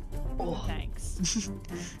 Thanks.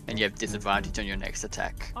 and you have disadvantage on your next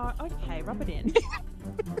attack. Oh, okay, rub it in.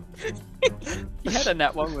 You had a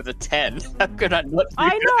nat 1 with a 10. How could I not?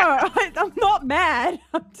 I know. I'm not mad.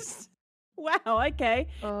 I'm just. Wow. Okay.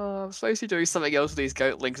 I'm supposed to be doing something else with these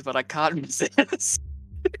goatlings, but I can't resist.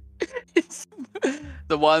 It's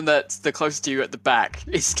the one that's the closest to you at the back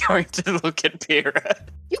is going to look at Pyrrha.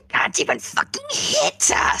 You can't even fucking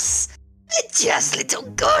hit us! We're just little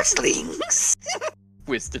goslings!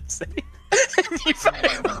 Wisdom save.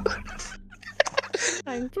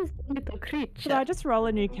 I'm just a little Should creature. I just roll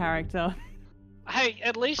a new character? Hey,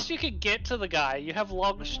 at least you could get to the guy. You have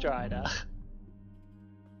Long Strider.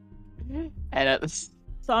 And it's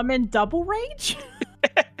So I'm in double rage.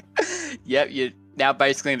 yep, you're now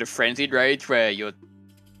basically into frenzied rage where you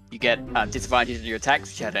get disadvantage on your attacks,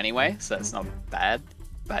 which you had anyway, so that's not bad.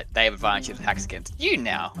 But they have advantage of attacks against you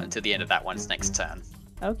now until the end of that one's next turn.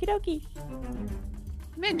 Okie dokie.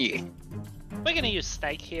 Menu. We're gonna use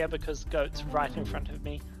Snake here because Goat's right in front of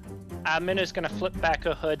me. Minu's gonna flip back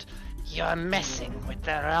her hood. You're messing with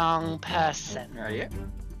the wrong person. Right here.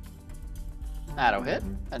 That'll hit,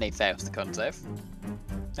 and he fails the con save.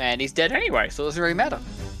 And he's dead anyway, so it doesn't really matter.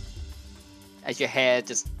 As your hair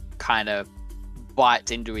just kind of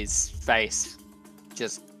bites into his face,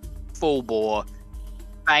 just full bore,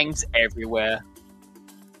 bangs everywhere.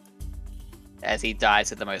 As he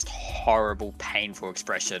dies with the most horrible, painful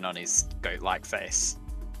expression on his goat-like face.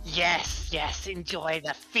 Yes, yes, enjoy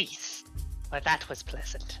the feast. Well, that was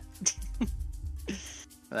pleasant.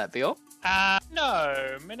 Will that be all?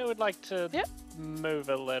 No, Minu would like to Yep. move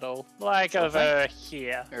a little. Like Sure over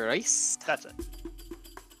here. Release. That's it.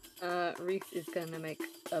 Reese is gonna make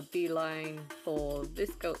a beeline for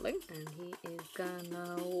this goatling, and he is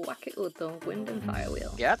gonna whack it with the wind and fire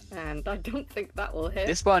wheel. Yep. And I don't think that will hit.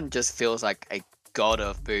 This one just feels like a god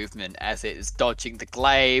of movement as it is dodging the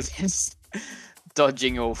glaive, it's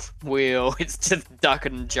dodging your wheel, it's just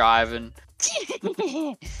ducking and jiving.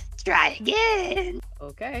 Try again!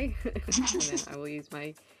 Okay. And then I will use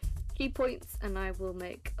my key points, and I will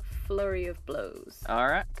make a flurry of blows.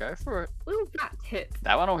 Alright, go for it. Will that hit?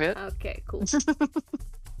 That one will hit. Okay, cool.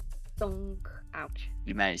 Donk. Ouch.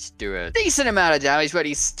 You managed to do a decent amount of damage, but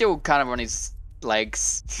he's still kind of on his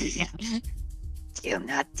legs. You're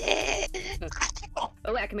not dead! Oh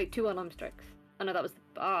wait, I can make 2 unarmed strikes. Oh no, that was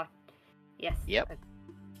yes. Yep.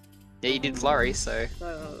 Yeah, you did flurry, so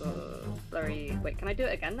Flurry. Wait, can I do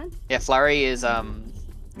it again then? yeah, flurry is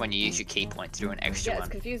when you use your key point to do an extra Yeah, it's one.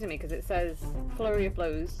 confusing me because it says flurry of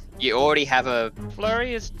blows. You already have a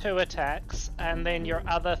Flurry is 2 attacks, and then your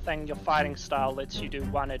other thing, your fighting style, lets you do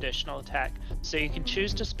 1 additional attack. So you can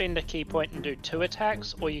choose to spend a key point and do 2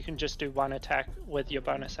 attacks, or you can just do 1 attack with your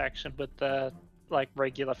bonus action with the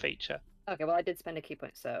regular feature. Okay, well I did spend a key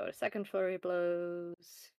point, so a second flurry of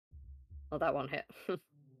blows. Well, that one hit.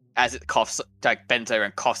 as it coughs, like bends over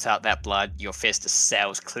and coughs out that blood, your fist just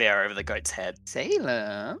sails clear over the goat's head.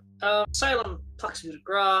 Salem. Salem plucks a bit of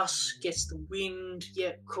grass, gets the wind.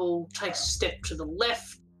 Yep, cool. Takes a step to the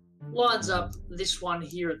left, lines up this one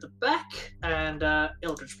here at the back, and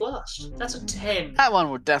Eldritch Blast. That's a 10. That one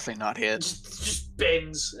would definitely not hit. Just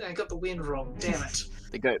bends. I got the wind wrong. Damn it.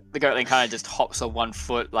 The goatling kind of just hops on one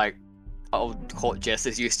foot like old court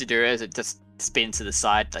jesters used to do as it just spins to the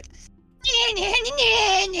side like.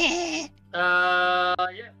 Yeah,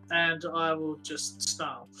 and I will just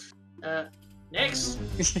snarl. Next.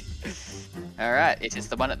 Alright, it is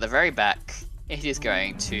the one at the very back. It is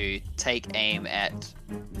going to take aim at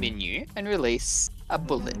Minu and release a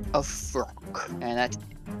bullet of rock. And that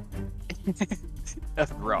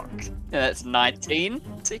of rock. And that's 19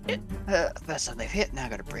 to hit. That's not they've hit. Now I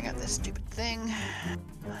gotta bring up this stupid thing.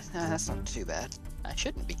 No, that's not too bad. I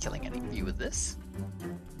shouldn't be killing any of you with this.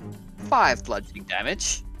 5 bludgeoning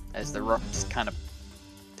damage as the rock just kind of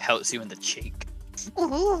pelts you in the cheek.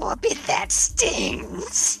 Ooh, I bet that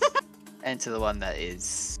stings! And to the one that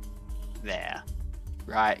is there,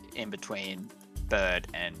 right in between Bird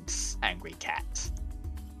and Angry Cat.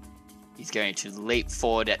 He's going to leap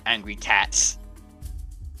forward at Angry Cat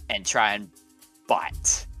and try and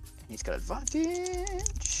bite. And he's got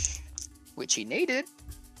advantage, which he needed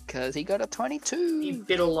because he got a 22. He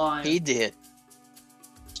bit a lion. He did.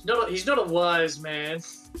 He's not a wise man.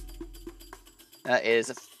 That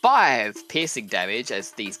is 5 piercing damage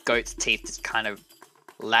as these goat's teeth just kind of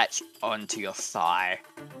latch onto your thigh.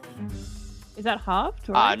 Is that halved?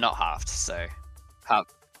 Or Not halved, so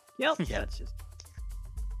halved. Yep. Yeah. That's just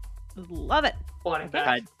love it. Biting back.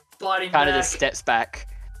 Kind Biting of back. just steps back.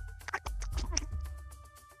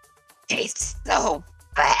 It's so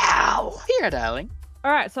foul! now! Here, darling.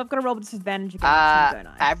 All right, so I've got to roll with disadvantage again, don't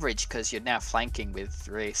I? Average, because you're now flanking with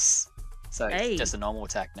Reese. So Hey. it's just a normal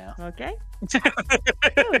attack now. Okay.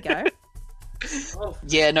 There we go. Oh,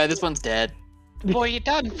 Yeah, no, this one's dead. Boy, you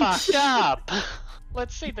done fucked up.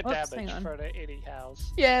 Let's see the Oops, hang damage on. for it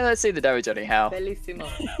anyhows. Yeah, let's see the damage anyhow. Bellissimo.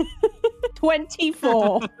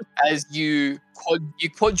 24. As you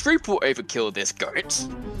quadruple overkill this goat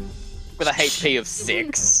with a HP of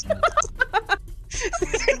 6.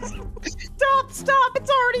 Stop! It's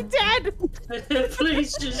already dead!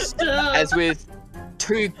 please just stop. As with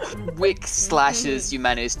 2 quick slashes, you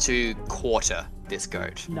manage to quarter this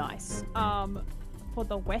goat. Nice. For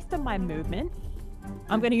the rest of my movement,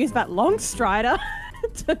 I'm going to use that long strider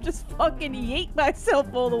to just fucking yeet myself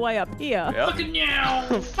all the way up here. Yep. Fucking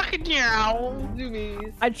meow. Fucking yow!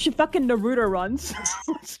 Zoomies. I fucking Naruto runs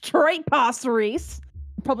straight past Reese,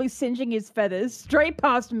 probably singeing his feathers, straight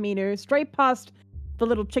past Minu, straight past the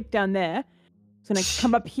little chick down there. It's gonna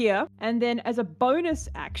come up here, and then as a bonus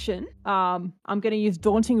action, I'm gonna use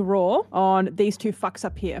Daunting Roar on these 2 fucks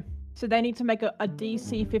up here. So they need to make a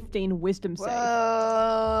DC 15 Wisdom save.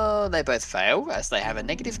 Well, they both fail as they have a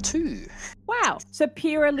 -2. Wow. So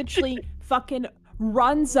Pyrrha literally fucking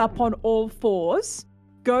runs up on all 4s,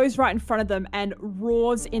 goes right in front of them, and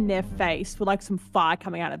roars in their face with like some fire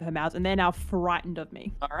coming out of her mouth, and they're now frightened of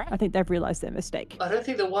me. All right. I think they've realized their mistake. I don't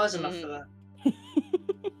think they're wise enough for that.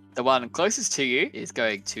 The one closest to you is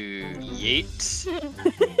going to yeet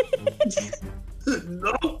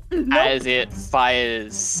No. as it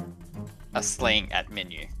fires a sling at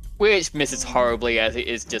Minu, which misses horribly as it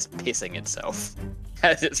is just pissing itself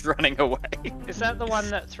as it's running away. Is that the one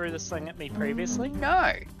that threw the sling at me previously?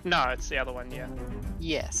 No. No, it's the other one, yeah.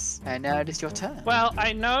 Yes. And now it is your turn. Well,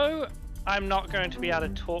 I know I'm not going to be able to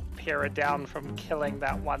talk Pyrrha down from killing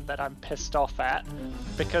that one that I'm pissed off at,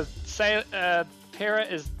 because Pyrrha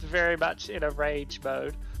is very much in a rage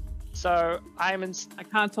mode. So I'm in. I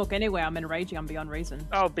can't talk anywhere. I'm enraging. I'm beyond reason.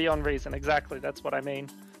 Oh, beyond reason, exactly. That's what I mean.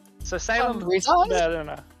 So Salem. reason?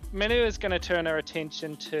 No. Minu is going to turn her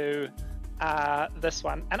attention to this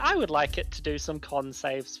one, and I would like it to do some con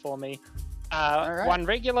saves for me. Alright. One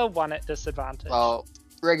regular, one at disadvantage. Well,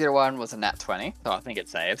 regular one was a nat 20, so I think it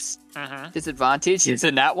saves. Uh-huh. Disadvantage is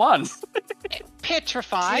a nat 1.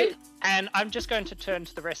 Petrified, and I'm just going to turn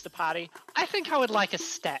to the rest of the party. I think I would like a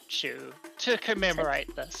statue to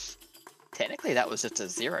commemorate this. Technically, that was just a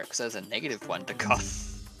 0 because there's a -1 to con.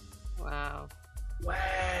 Wow.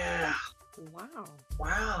 Wow. Wow.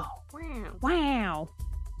 Wow. Wow. Wow.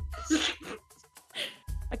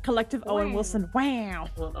 A collective Owen Wow. Wilson. Wow.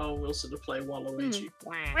 I want Owen Wilson to play Waluigi.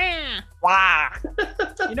 Wow. Wow.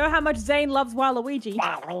 You know how much Zane loves Waluigi?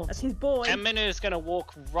 That's his boy. And Minu is going to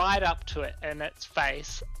walk right up to it in its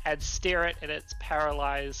face and stare it in its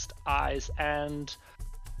paralyzed eyes, and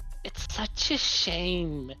it's such a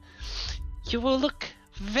shame. You will look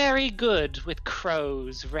very good with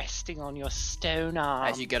crows resting on your stone arm.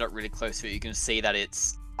 As you get up really close to it, you can see that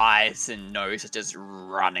its eyes and nose are just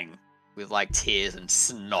running with like tears and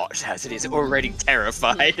snot as it is already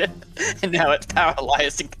terrified. And now it's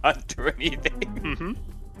paralyzed and can't do anything. Mm-hmm.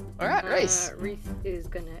 Alright, Reese. Reese is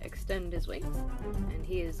gonna extend his wings, and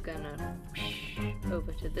he is gonna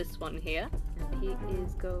over to this one here, and he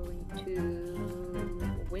is going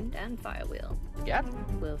to wind and fire wheel. Yeah,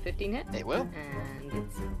 Will 15 hit? it will. And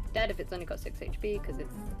it's dead if it's only got 6 HP because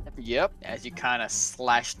it's. Yep, as you kind of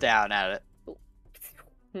slash down at it.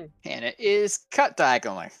 Hmm. And it is cut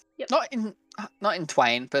diagonally. Yep. Not in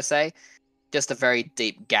twain per se, just a very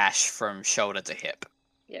deep gash from shoulder to hip.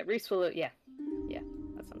 Yeah, Reese will. Yeah,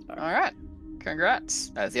 that sounds about right. Alright,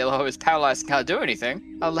 congrats. As the other one is paralyzed and can't do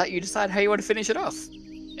anything, I'll let you decide how you want to finish it off.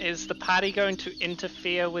 Is the party going to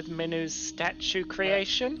interfere with Minu's statue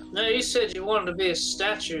creation? No, you said you wanted to be a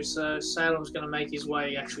statue, so Salem's going to make his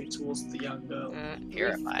way actually towards the young girl. Here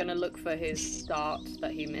Reese am is I. gonna look for his dart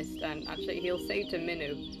that he missed, and actually he'll say to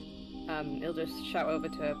Minu, he'll just shout over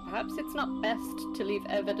to her, perhaps it's not best to leave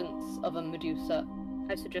evidence of a Medusa.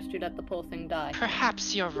 I suggest you let the poor thing die.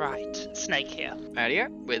 Perhaps you're right. Snake here. Radio,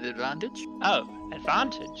 with advantage. Oh,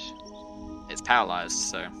 advantage. It's paralyzed,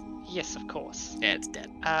 so Yes, of course. yeah, it's dead.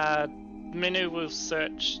 Minu will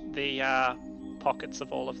search the pockets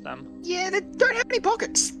of all of them. Yeah, they don't have any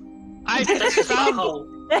pockets. I That's just a found hole.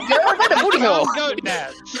 They're in a booty hole. goat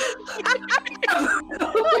nads.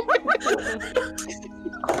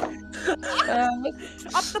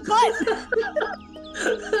 Up the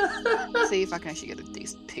butt! See if I can actually get a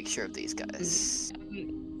decent picture of these guys.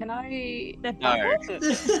 Can I? No.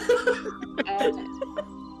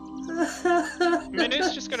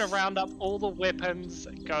 Minu's just gonna round up all the weapons,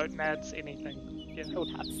 goat nads, anything. Yeah. Oh,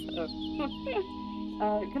 that's so.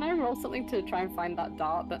 Can I roll something to try and find that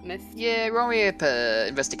dart that missed? Yeah, roll me a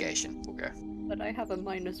investigation. We'll go. But I have a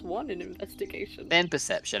 -1 in investigation. Then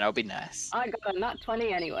perception. I'll be nice. I got a nat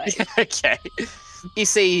 20 anyway. Okay. You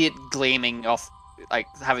see it gleaming off, like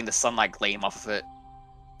having the sunlight gleam off of it.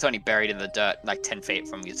 It's only buried in the dirt, like 10 feet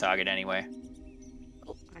from your target anyway.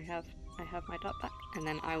 Oh, I have my dart back, and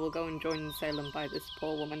then I will go and join Salem by this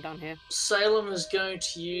poor woman down here. Salem is going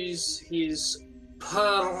to use his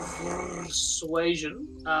persuasion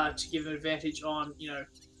to give an advantage on,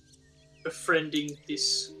 befriending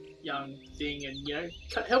this young thing and,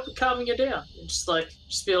 help calming her down. And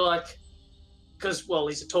just be like, because, well,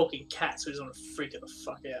 he's a talking cat, so he doesn't want to freak her the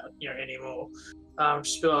fuck out, anymore.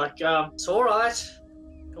 Just be like, it's alright.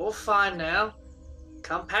 All fine now.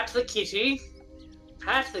 Come pat the kitty.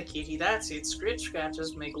 Pat the kitty, that's it. Scratch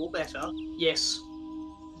scratches make all better. Yes.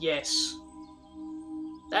 Yes.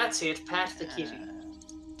 That's it, pat the kitty.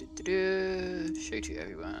 Show to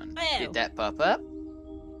everyone. Ew. Did that pop up?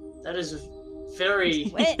 That is a very...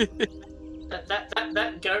 Wet.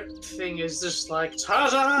 that goat thing is just like,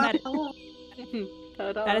 ta-da!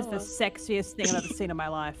 Ta-da. That is the sexiest thing I've ever seen in my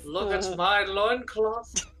life. Look at my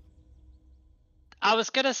loincloth. I was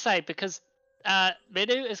gonna say, because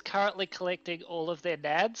Minu is currently collecting all of their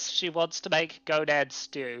nads, she wants to make gonad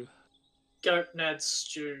stew. Goat nad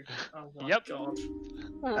stew. Oh my Yep. god.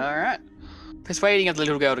 Alright. Persuading of the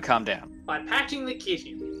little girl to calm down. By patting the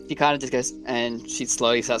kitty. She kind of just goes, and she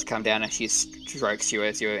slowly starts to calm down, and she strokes you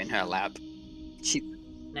as you're in her lap.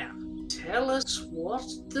 Now, tell us what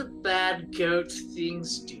the bad goat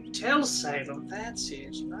things do. Tell Salem, that's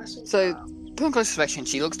it. Nice and So, calm. upon close inspection,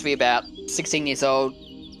 she looks to be about 16 years old,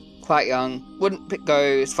 quite young. Wouldn't go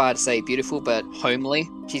as far to say beautiful, but homely.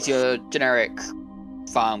 She's your generic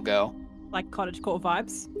farm girl. Like cottagecore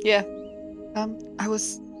vibes. Yeah.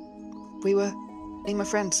 Me and my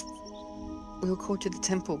friends, we were called to the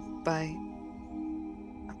temple by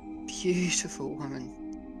a beautiful woman.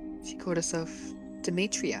 She called herself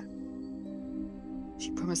Demetria.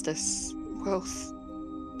 She promised us wealth,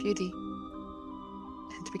 beauty,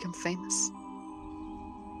 and to become famous.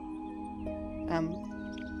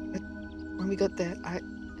 But when we got there, I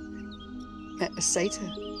met a satyr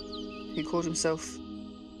who called himself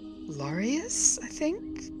Lorius, I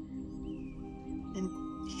think? And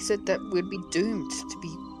he said that we'd be doomed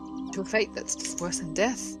to a fate that's just worse than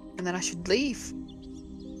death, and that I should leave.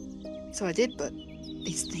 So I did, but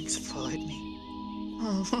these things followed me.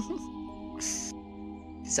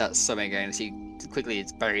 She starts sobbing again as she quickly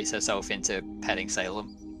buries herself into petting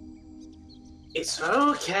Salem. It's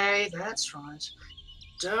okay, that's right.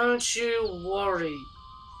 Don't you worry.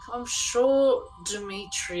 I'm sure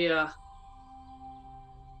Demetria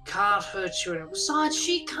can't hurt you. And besides,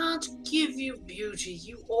 she can't give you beauty.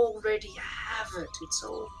 You already have it. It's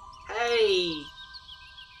okay.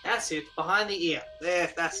 That's it. Behind the ear. There,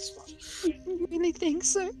 that's the spot. You really think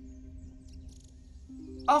so?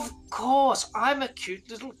 Of course, I'm a cute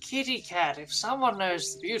little kitty cat. If someone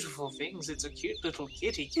knows the beautiful things, it's a cute little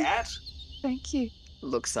kitty cat. Thank you.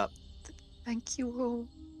 Looks up. Thank you all.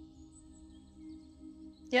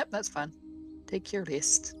 Yep, that's fine. Take your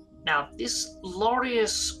list. Now, this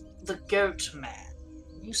Lorius the Goat Man,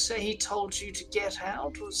 you say he told you to get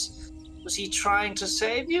out? Was he trying to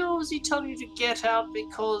save you, or was he telling you to get out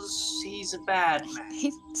because he's a bad man?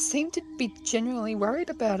 He seemed to be genuinely worried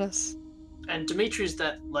about us. And Demetria's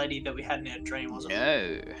that lady that we had in our dream, wasn't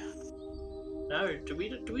it? No. No. Do we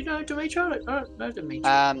know Demetria? I don't know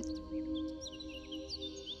Demetria.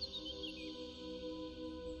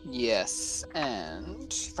 Yes,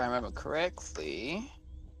 and if I remember correctly...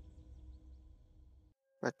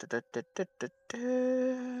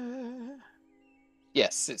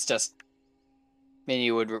 Yes, it's just... I mean,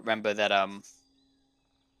 you would remember that,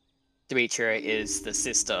 Demetria is the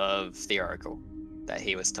sister of the Oracle that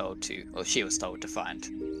he was told to, or she was told to find.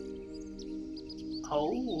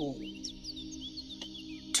 Oh.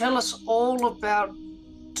 Tell us all about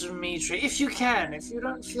Demetria, if you can. If you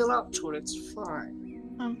don't feel up to it, it's fine.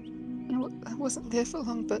 I wasn't there for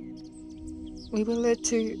long, but we were led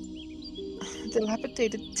to a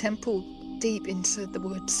dilapidated temple deep into the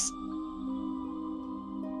woods.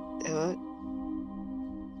 There were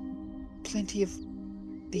plenty of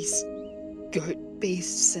these goat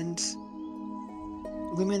beasts and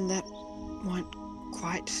women that weren't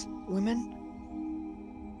quite women.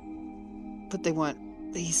 But they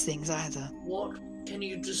weren't these things either. What can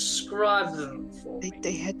you describe them for me?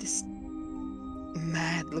 They had this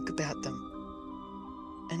mad look about them.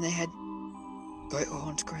 And they had goat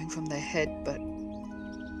horns growing from their head, but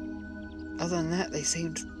other than that, they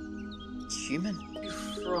seemed human.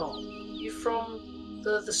 You from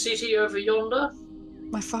the city over yonder?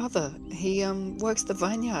 My father, he works the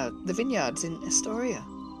vineyards in Astoria.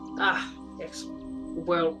 Ah, excellent.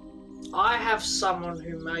 Well, I have someone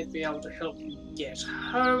who may be able to help you get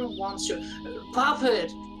home once you're...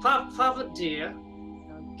 Puppet dear.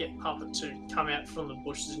 Get Puppet to come out from the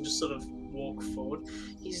bushes and just sort of walk forward.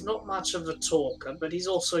 He's not much of a talker, but he's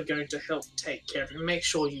also going to help take care of you. Make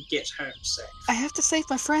sure you get home safe. I have to save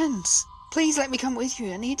my friends. Please let me come with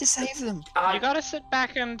you. I need to save them. You gotta sit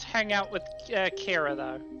back and hang out with Kira,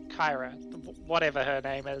 though. Kyra. Whatever her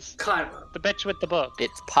name is. Kyra, The bitch with the book.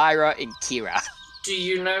 It's Pyra and Kira. do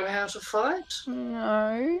you know how to fight?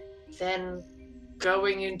 No. Then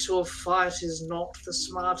going into a fight is not the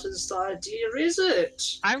smartest idea, is it?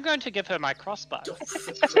 I'm going to give her my crossbow. Oh,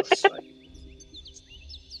 for Christ's sake.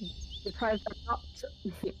 Deprive her not.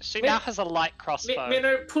 She now has a light crossbow.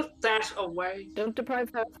 Minnow, put that away. Don't deprive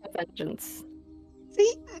her of her vengeance.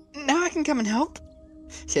 See, now I can come and help.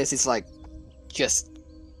 She has this, just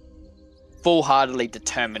full-heartedly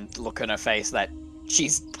determined look on her face that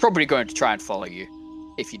she's probably going to try and follow you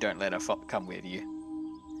if you don't let her come with you.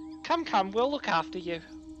 Come, we'll look after you.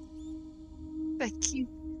 Thank you.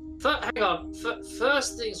 Hang on.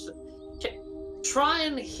 First things first. Try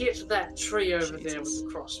and hit that tree over there with the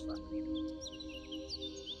crossbow.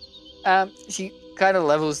 She kind of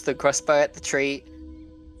levels the crossbow at the tree.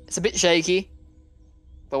 It's a bit shaky,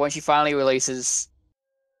 but when she finally releases,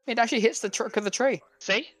 it actually hits the trunk of the tree.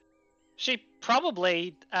 See? She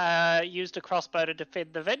probably used a crossbow to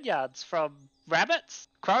defend the vineyards from rabbits,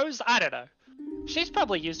 crows, I don't know. She's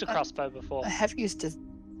probably used a crossbow before. I have used a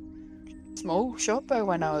small short bow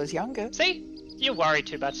when I was younger. See? You worry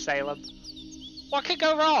too much, Salem. What could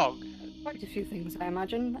go wrong? Quite a few things, I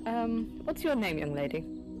imagine. What's your name, young lady?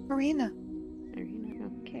 Marina. Marina,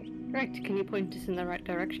 okay. Right, can you point us in the right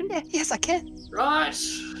direction? Yeah, yes, I can. Right.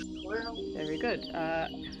 Well, Very good.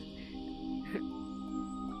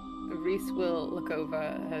 Reese will look over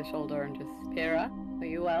her shoulder and just, Pyrrha, are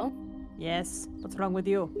you well? Yes. What's wrong with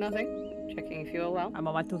you? Nothing. Checking if you are well. I'm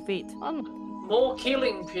on my 2 feet. more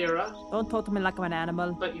killing, Pyrrha. Don't talk to me like I'm an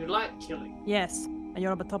animal. But you like killing. Yes, and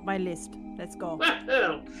you're on the top of my list. Let's go.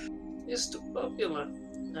 Well, Mr. Popular.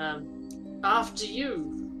 After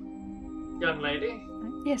you, young lady.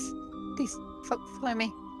 Yes, please, follow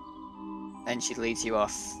me. And she leads you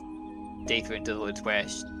off deeper into the woods where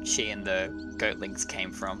she and the goatlings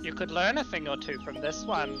came from. You could learn a thing or two from this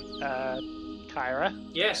one, Kyra.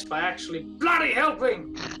 Yes, by actually bloody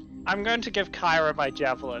helping. I'm going to give Kyra my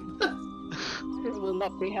javelin. It will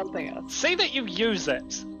not be helping us. See that you use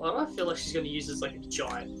it. Well, I feel like she's going to use this like a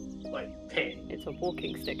giant, pen. It's a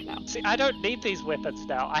walking stick now. See, I don't need these weapons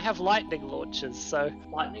now. I have lightning launchers, so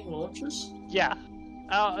Lightning launchers? yeah.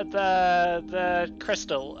 The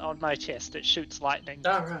crystal on my chest, it shoots lightning.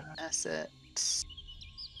 Oh, right. Assets.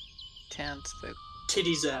 Townsfolk.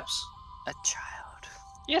 Titty zaps. A child.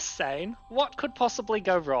 Yes, Sane. What could possibly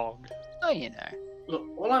go wrong? Oh, you know. Look,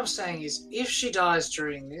 all I'm saying is, if she dies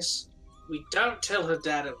during this, we don't tell her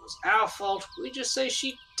dad it was our fault. We just say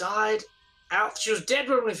she died out. She was dead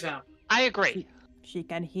when we found her. I agree. She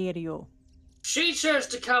can hear you. She chose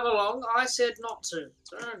to come along. I said not to.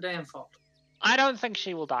 It's her own damn fault. I don't think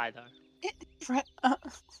she will die, though. Right,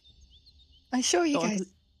 I'm sure you Don't- guys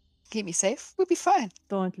keep me safe. We'll be fine.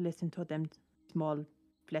 Don't listen to them, small,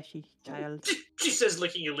 fleshy child. She says,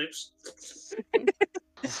 licking her lips.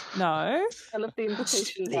 No, I love the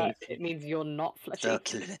implication that it means you're not fleshy.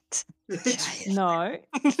 Chocolate. Child. no.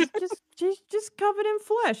 She's just covered in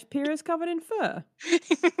flesh. Pyrrha's covered in fur.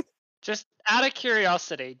 Just out of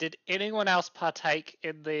curiosity, did anyone else partake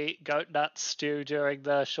in the goat nut stew during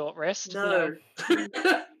the short rest? No.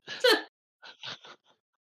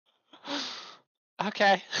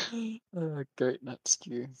 Okay. Goat nut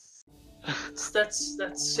stew.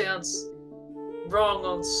 that sounds wrong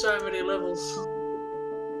on so many levels.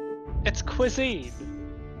 It's cuisine.